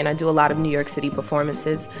country, and I do a lot of New York City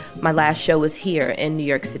performances. My last show was here in New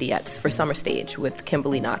York City for Summer Stage with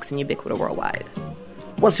Kimberly Knox and Ubiquitous Worldwide.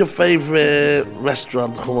 What's your favorite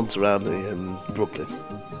restaurant haunt around in Brooklyn?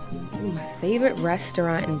 My favorite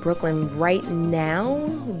restaurant in Brooklyn right now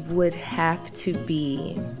would have to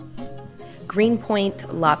be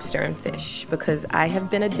Greenpoint Lobster and Fish, because I have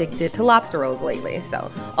been addicted to lobster rolls lately.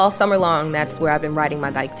 So all summer long, that's where I've been riding my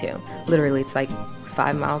bike to. Literally, it's like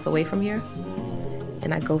 5 miles away from here,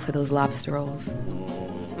 and I go for those lobster rolls.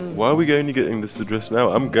 Why are we only getting this address now?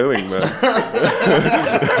 I'm going, man.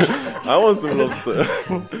 I want some lobster.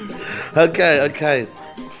 Okay.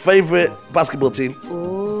 Favorite basketball team?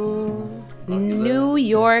 New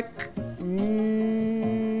York.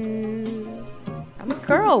 I'm a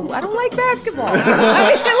girl. I don't like basketball.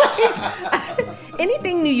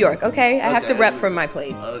 Anything New York, okay? I have to rep from my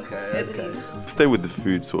place. Okay. Stay with the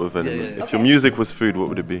food sort of element. Yeah. If your music was food, what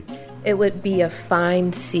would it be? It would be a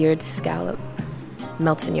fine seared scallop.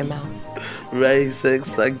 Melts in your mouth. Ray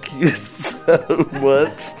 6, thank you so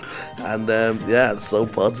much. And Soul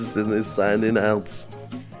Partisan is signing out.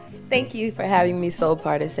 Thank you for having me, Soul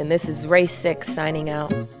Partisan. This is Ray 6 signing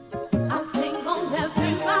out. I sing on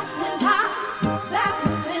every mountain high that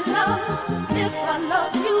we've been loved. If I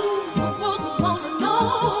love you, the world just wanna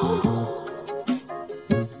know.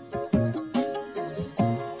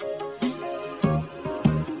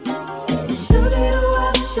 Shoot it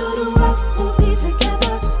up, we'll be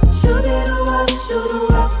together. Shoot it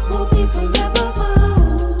up, we'll be forever.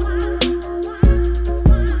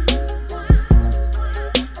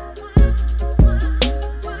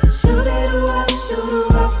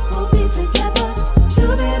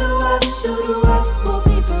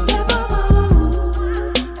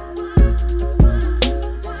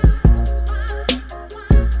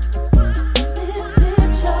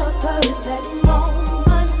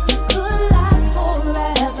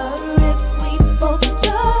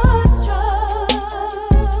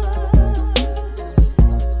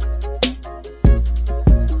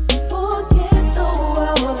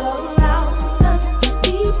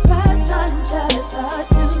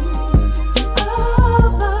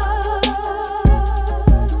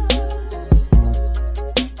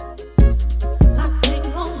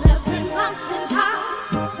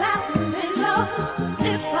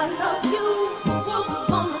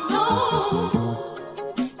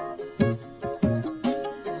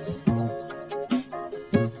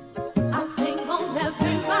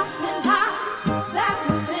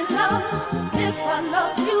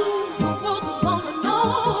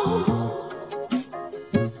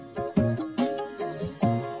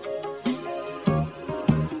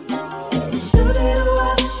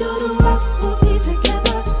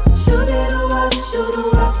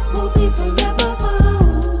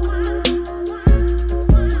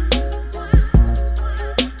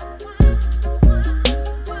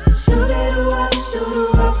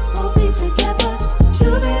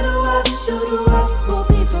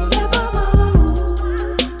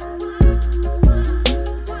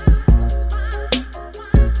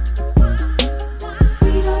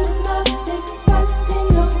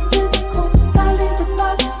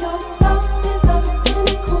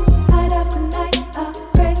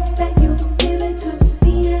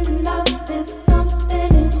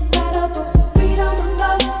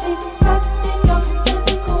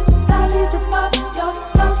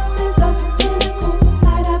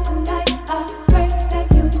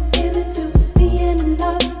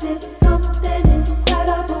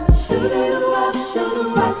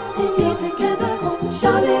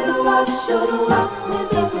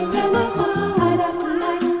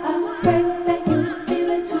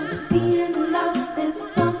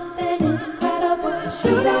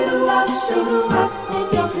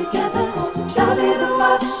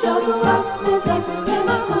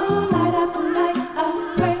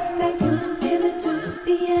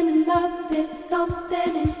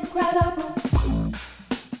 Something incredible.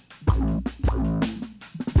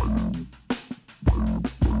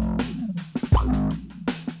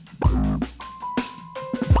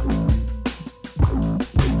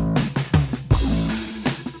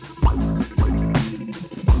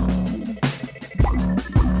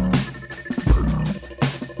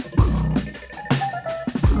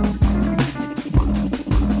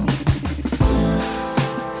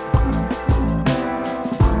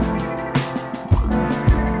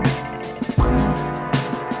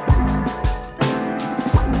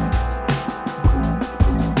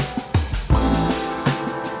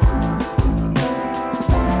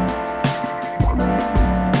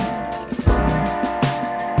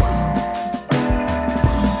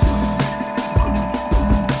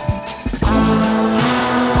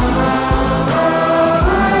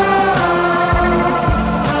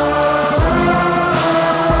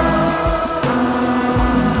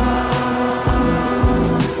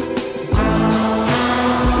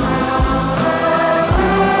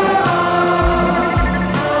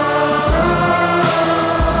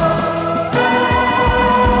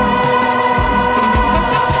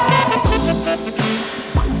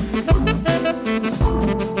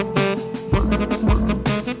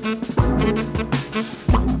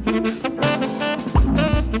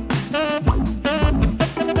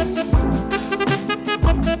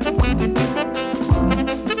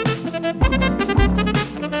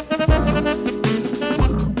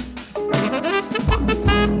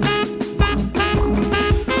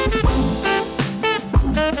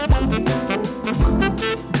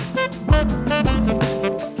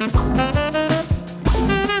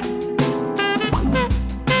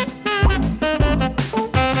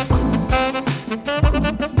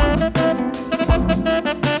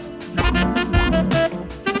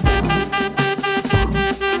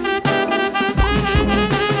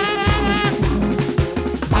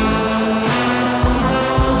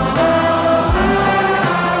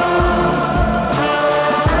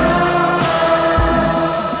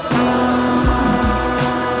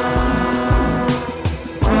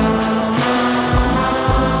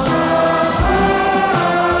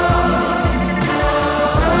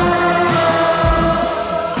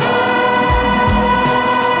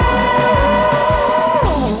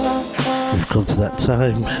 that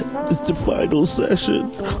time. It's the final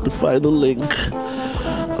session, the final link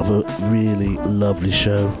of a really lovely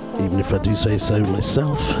show, even if I do say so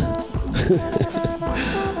myself.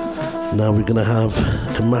 Now we're gonna have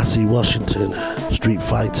Kamasi Washington, Street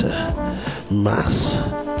Fighter, Mass,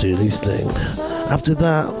 doing his thing. After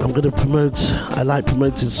that, I'm gonna promote, I like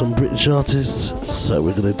promoting some British artists, so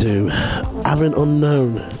we're gonna do Aaron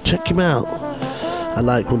Unknown. Check him out. I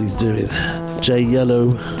like what he's doing. Jay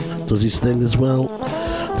Yellow does his thing as well.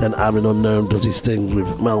 Then Aaron Unknown does his thing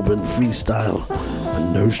with Melbourne Freestyle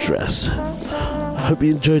and No Stress. I hope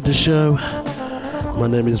you enjoyed the show. My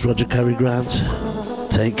name is Roger Cary Grant.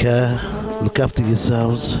 Take care, look after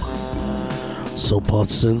yourselves. Soul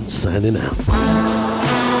Partisan signing out.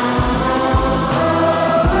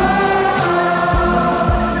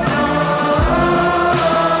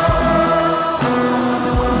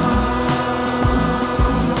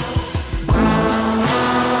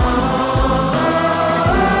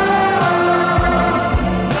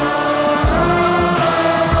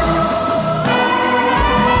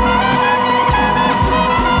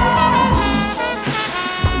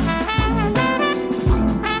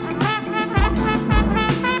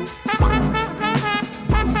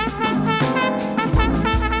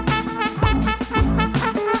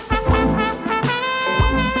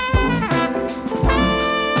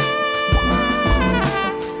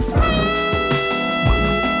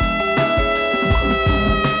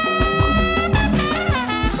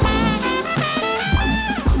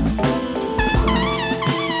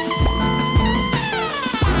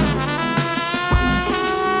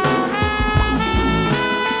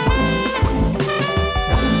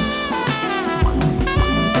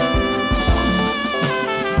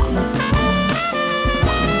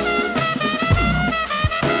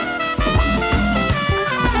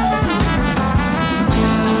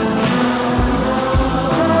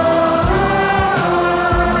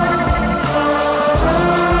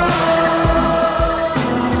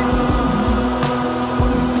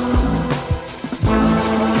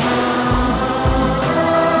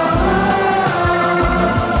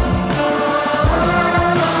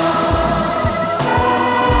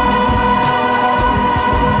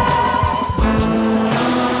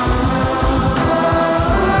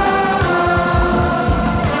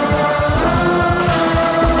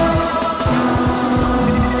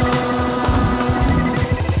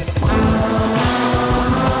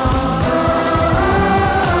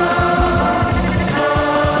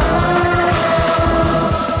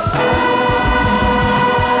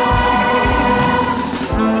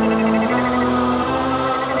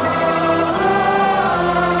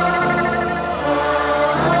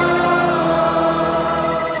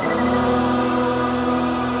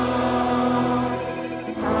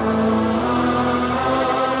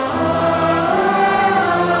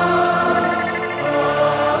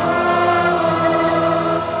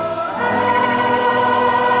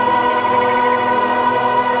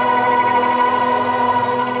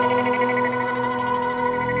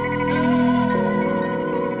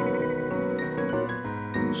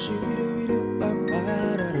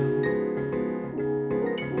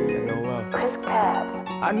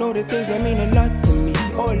 I know the things that mean a lot to me.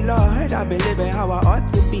 Oh Lord, I've been living how I ought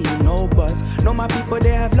to be. No buzz, know my people,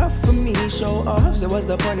 they have love for me. Show off, so what's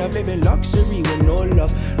the point of living luxury with no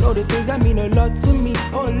love? Know the things that mean a lot to me.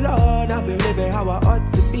 Oh Lord, I've been living how I ought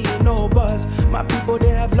to be. No buzz, my people,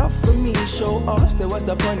 they have love for me. Show off, so what's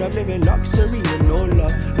the point of living luxury with no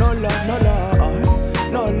love? No love, no love,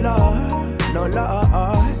 no love, no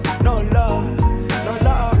love, no love, no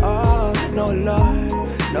love, no love,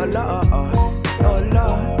 no love. No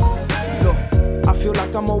love, no. I feel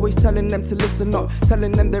like I'm always telling them to listen up,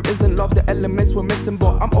 telling them there isn't love, the elements we're missing.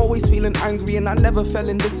 But I'm always feeling angry and I never fell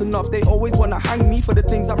in this enough. They always wanna hang me for the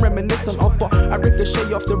things I'm reminiscent of, but I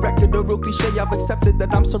ricochet off the record, a real cliche. I've accepted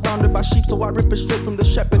that I'm surrounded by sheep, so I rip it straight from the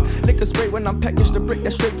shepherd. Liquor spray when I'm peckish, the brick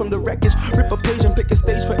that's straight from the wreckage. Rip a page and pick a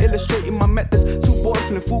stage for illustrating my methods. Too bored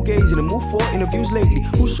feeling fugazi and move for interviews lately.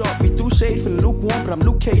 Who shot me through shade, feeling lukewarm, but I'm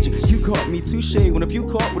Luke Cage. You got me too shade when a few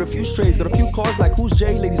caught with a few strays. Got a few cars like who's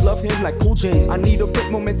Jay, ladies love him like Cool James. I need a break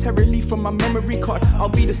momentarily from my memory card. I'll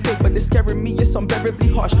be the scape, but it's scaring me, it's unbearably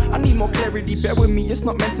harsh. I need more clarity, bear with me, it's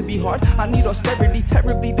not meant to be hard. I need austerity,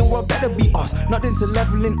 terribly, the world better be us. Not into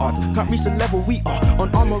leveling art, can't reach the level we are. On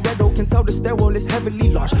Armoredo, can tell the stairwell is heavily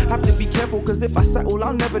large. Have to be careful, cause if I settle,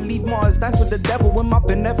 I'll never leave Mars. Dance with the devil with my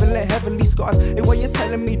benevolent heavenly scars. Hey, what you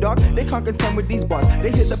telling me, dog? They can't contend with these bars.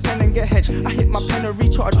 They hit the pen and get hedged. I hit my pen and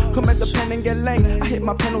recharge. Come at the pen and get lane. I hit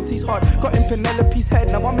my penalties hard. Got in Penelope's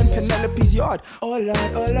head, now I'm in Penelope's yard. Oh Lord,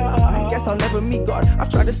 oh Lord. I guess I'll never meet God. I've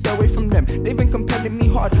tried to stay away from them, they've been compelling me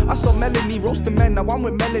hard. I saw Melanie roast the men, now I'm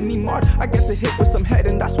with Melanie Mard. I get a hit with some head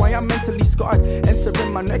and that's why I'm mentally scarred.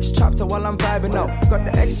 Entering my next chapter while I'm vibing out. Got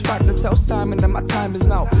the X Factor, tell Simon that my time is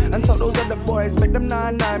now. And tell those other boys, make them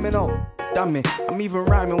 9-9 me know. Damn it, I'm even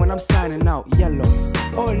rhyming when I'm signing out. Yellow.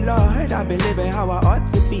 Oh Lord, I've been living how I ought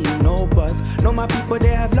to be. No buzz, know my people, they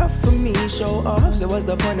have love for me. Show off, so what's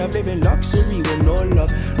the point of living luxury with no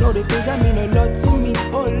love? Know the things that mean a lot to me.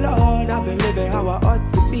 Oh Lord, I've been living how I ought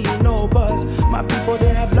to be. No buzz, my people,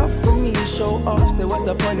 they have love for me. Show off, so what's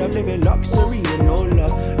the point of living luxury with no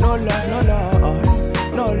love? No love, no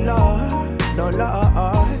love, no love, no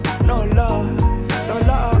love, no love, no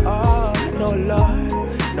love, no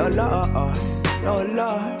love, no love, no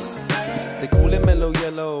love. They call it mellow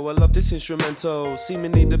yellow, I love this instrumental.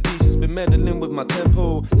 Seemingly the beast has been meddling with my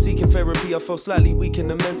tempo. Seeking therapy, I felt slightly weak in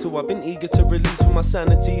the mental. I've been eager to release for my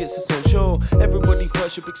sanity, it's essential. Everybody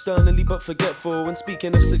worship externally but forgetful. And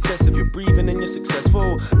speaking of success, if you're breathing and you're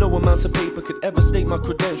successful, no amount of paper could ever state my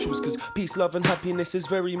credentials. Cause peace, love and happiness is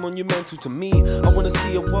very monumental to me. I wanna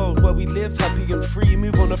see a world where we live happy and free.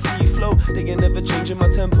 Move on a free flow, they ain't never changing my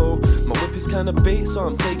tempo. My whip is kinda bait, so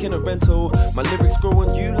I'm taking a rental. My lyrics grow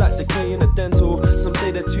on you like decay in a dental. Some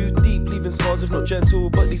say they're too deep, leaving scars if not gentle.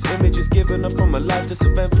 But these images given are from a life that's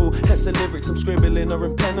eventful. Hence the lyrics I'm scribbling are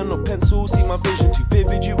in pen and not pencil. See my vision too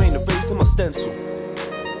vivid, you ain't erasing my stencil.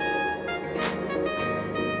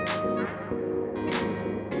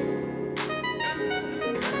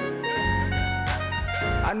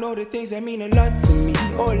 I know the things that mean a lot to me.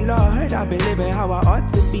 Oh Lord, I've been living how I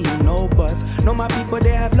ought to be. No buzz, know my people,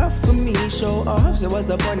 they have love for me. Show off, so what's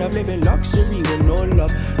the point of living luxury with no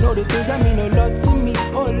love? Know the things that mean a lot to me.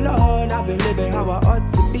 Oh Lord, I've been living how I ought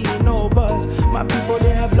to be. No buzz, my people,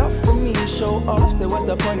 they have love for me. Show off, so what's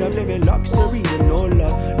the point of living luxury with no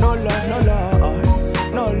love? No love, no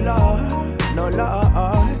love, no love, no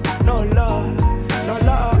love, no love, no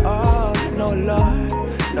love, no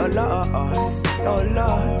love, no love. No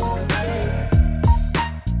love.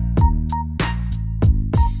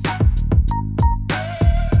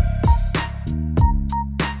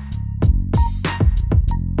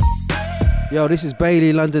 Yo, this is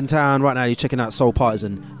Bailey, London Town. Right now you're checking out Soul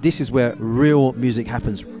Partisan. This is where real music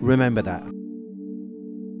happens. Remember that.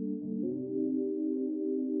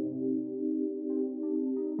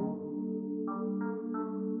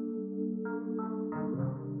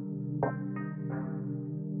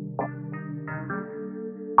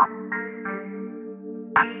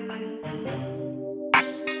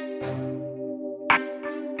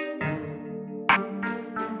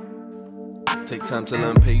 Take time to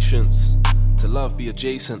learn patience, to love be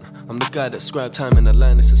adjacent. I'm the guy that scribe time in the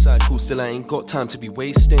line, it's a cycle. Still I ain't got time to be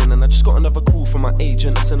wasting. And I just got another call from my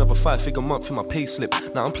agent. That's another 5-figure month in my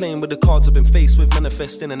payslip. Now I'm playing with the cards I've been faced with,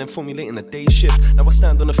 manifesting and then formulating a day shift. Now I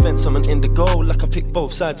stand on the fence, I'm an indigo, like I pick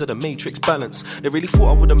both sides of the matrix balance. They really thought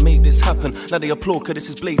I would've made this happen. Now they applaud cause this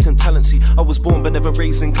is blatant talent. See, I was born but never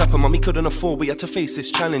raised in Clapham. Mommy couldn't afford, we had to face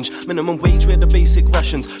this challenge. Minimum wage, we had the basic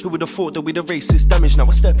rations. Who would have thought that we'd erase this damage? Now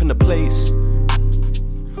I step in the place,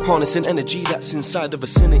 harnessing energy that's inside the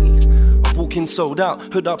vicinity. I walk in sold out,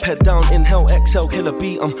 hood up, head down, inhale, exhale, killer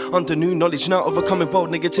beat. I'm under new knowledge now, overcoming bold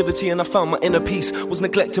negativity, and I found my inner peace. Was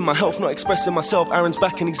neglecting my health, not expressing myself. Aaron's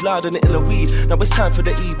back and he's loud and it'll weed. Now it's time for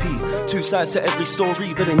the EP. 2 sides to every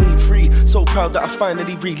story, but I need 3. So proud that I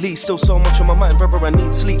finally released. So much on my mind, brother, I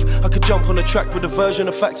need sleep. I could jump on a track with a version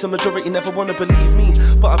of facts. A majority never wanna believe me,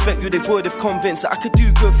 but I bet you they would if convinced that I could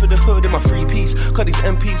do good for the hood in my 3-piece. Cause these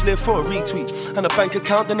MPs live for a retweet and a bank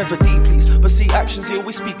account that never depletes. But see, actions here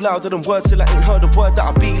always speak louder than words. Till I ain't heard a word that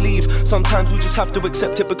I believe. Sometimes we just have to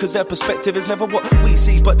accept it because their perspective is never what we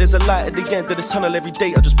see. But there's a light at the end of this tunnel every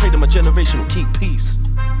day. I just pray that my generation will keep peace.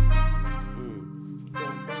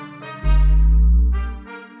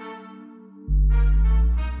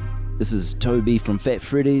 This is Toby from Fat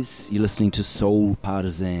Freddy's. You're listening to Soul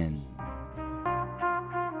Partisan.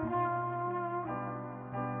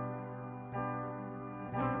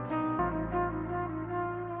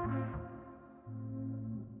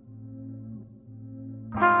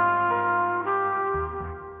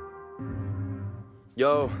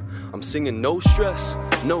 Yo, I'm singing no stress,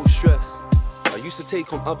 no stress. I used to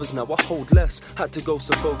take on others, now I hold less. Had to go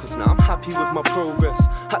so focused, now I'm happy with my progress.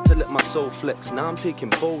 Had to let my soul flex, now I'm taking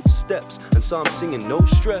bold steps. And so I'm singing no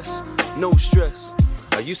stress, no stress.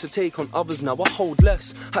 I used to take on others, now I hold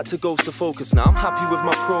less. Had to go so focused, now I'm happy with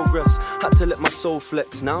my progress. Had to let my soul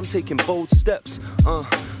flex, now I'm taking bold steps.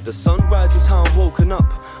 The sun rises how I'm woken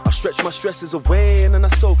up. I stretch my stresses away and then I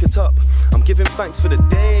soak it up. I'm giving thanks for the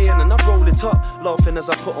day and then I roll it up. Laughing as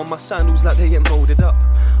I put on my sandals like they ain't molded up.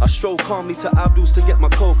 I stroll calmly to Abdul's to get my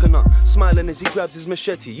coconut, smiling as he grabs his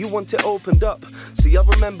machete. You want it opened up? See, I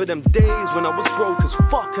remember them days when I was broke as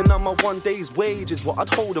fuck, and now my one day's wage is what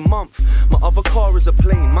I'd hold a month. My other car is a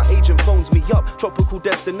plane, my agent phones me up. Tropical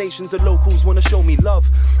destinations, the locals wanna show me love.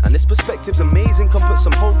 And this perspective's amazing, can put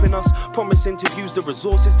some hope in us. Promising to use the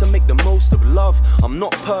resources to make the most of love. I'm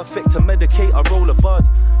not perfect, to medicate, I roll a bud.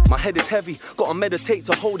 My head is heavy, gotta meditate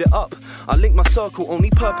to hold it up. I link my circle, only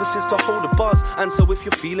purpose is to hold a buzz. And so if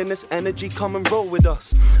you're feeling this energy, come and roll with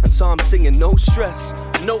us. And so I'm singing no stress,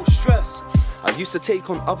 no stress. I used to take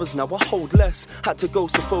on others, now I hold less. Had to go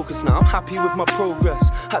so focused, now I'm happy with my progress.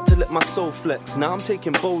 Had to let my soul flex, now I'm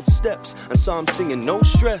taking bold steps. And so I'm singing no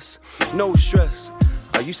stress, no stress.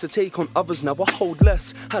 I used to take on others, now I hold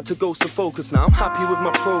less. Had to go so focused, now I'm happy with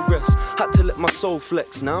my progress. Had to let my soul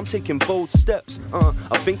flex, now I'm taking bold steps.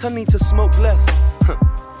 I think I need to smoke less.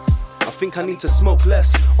 I think I need to smoke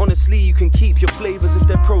less. Honestly, you can keep your flavors if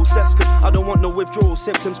they're processed, cause I don't want no withdrawal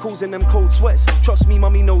symptoms causing them cold sweats. Trust me,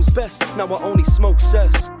 mommy knows best, now I only smoke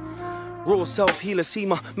cess. Raw self-healer, see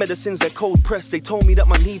my medicines, they're cold pressed. They told me that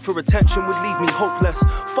my need for attention would leave me hopeless.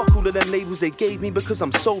 Fuck all of them labels they gave me because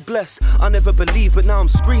I'm so blessed. I never believed, but now I'm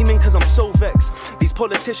screaming cause I'm so vexed. These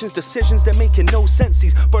politicians' decisions, they're making no sense.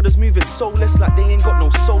 These brothers moving soulless like they ain't got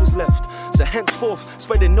no souls left. So henceforth,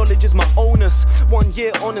 spreading knowledge is my onus. 1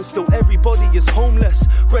 year on and still everybody is homeless.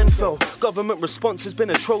 Grenfell, government response has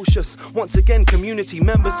been atrocious. Once again, community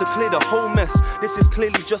members to clear the whole mess. This is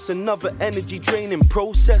clearly just another energy draining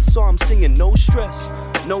process. So I'm singing no stress,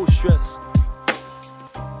 no stress.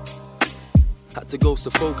 Had to go so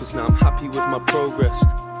focused, now I'm happy with my progress.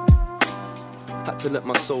 Had to let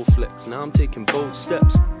my soul flex, now I'm taking bold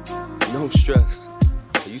steps. No stress.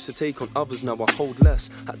 I used to take on others, now I hold less.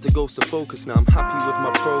 Had to go so focused, now I'm happy with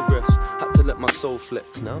my progress. Had to let my soul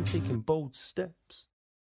flex, now I'm taking bold steps.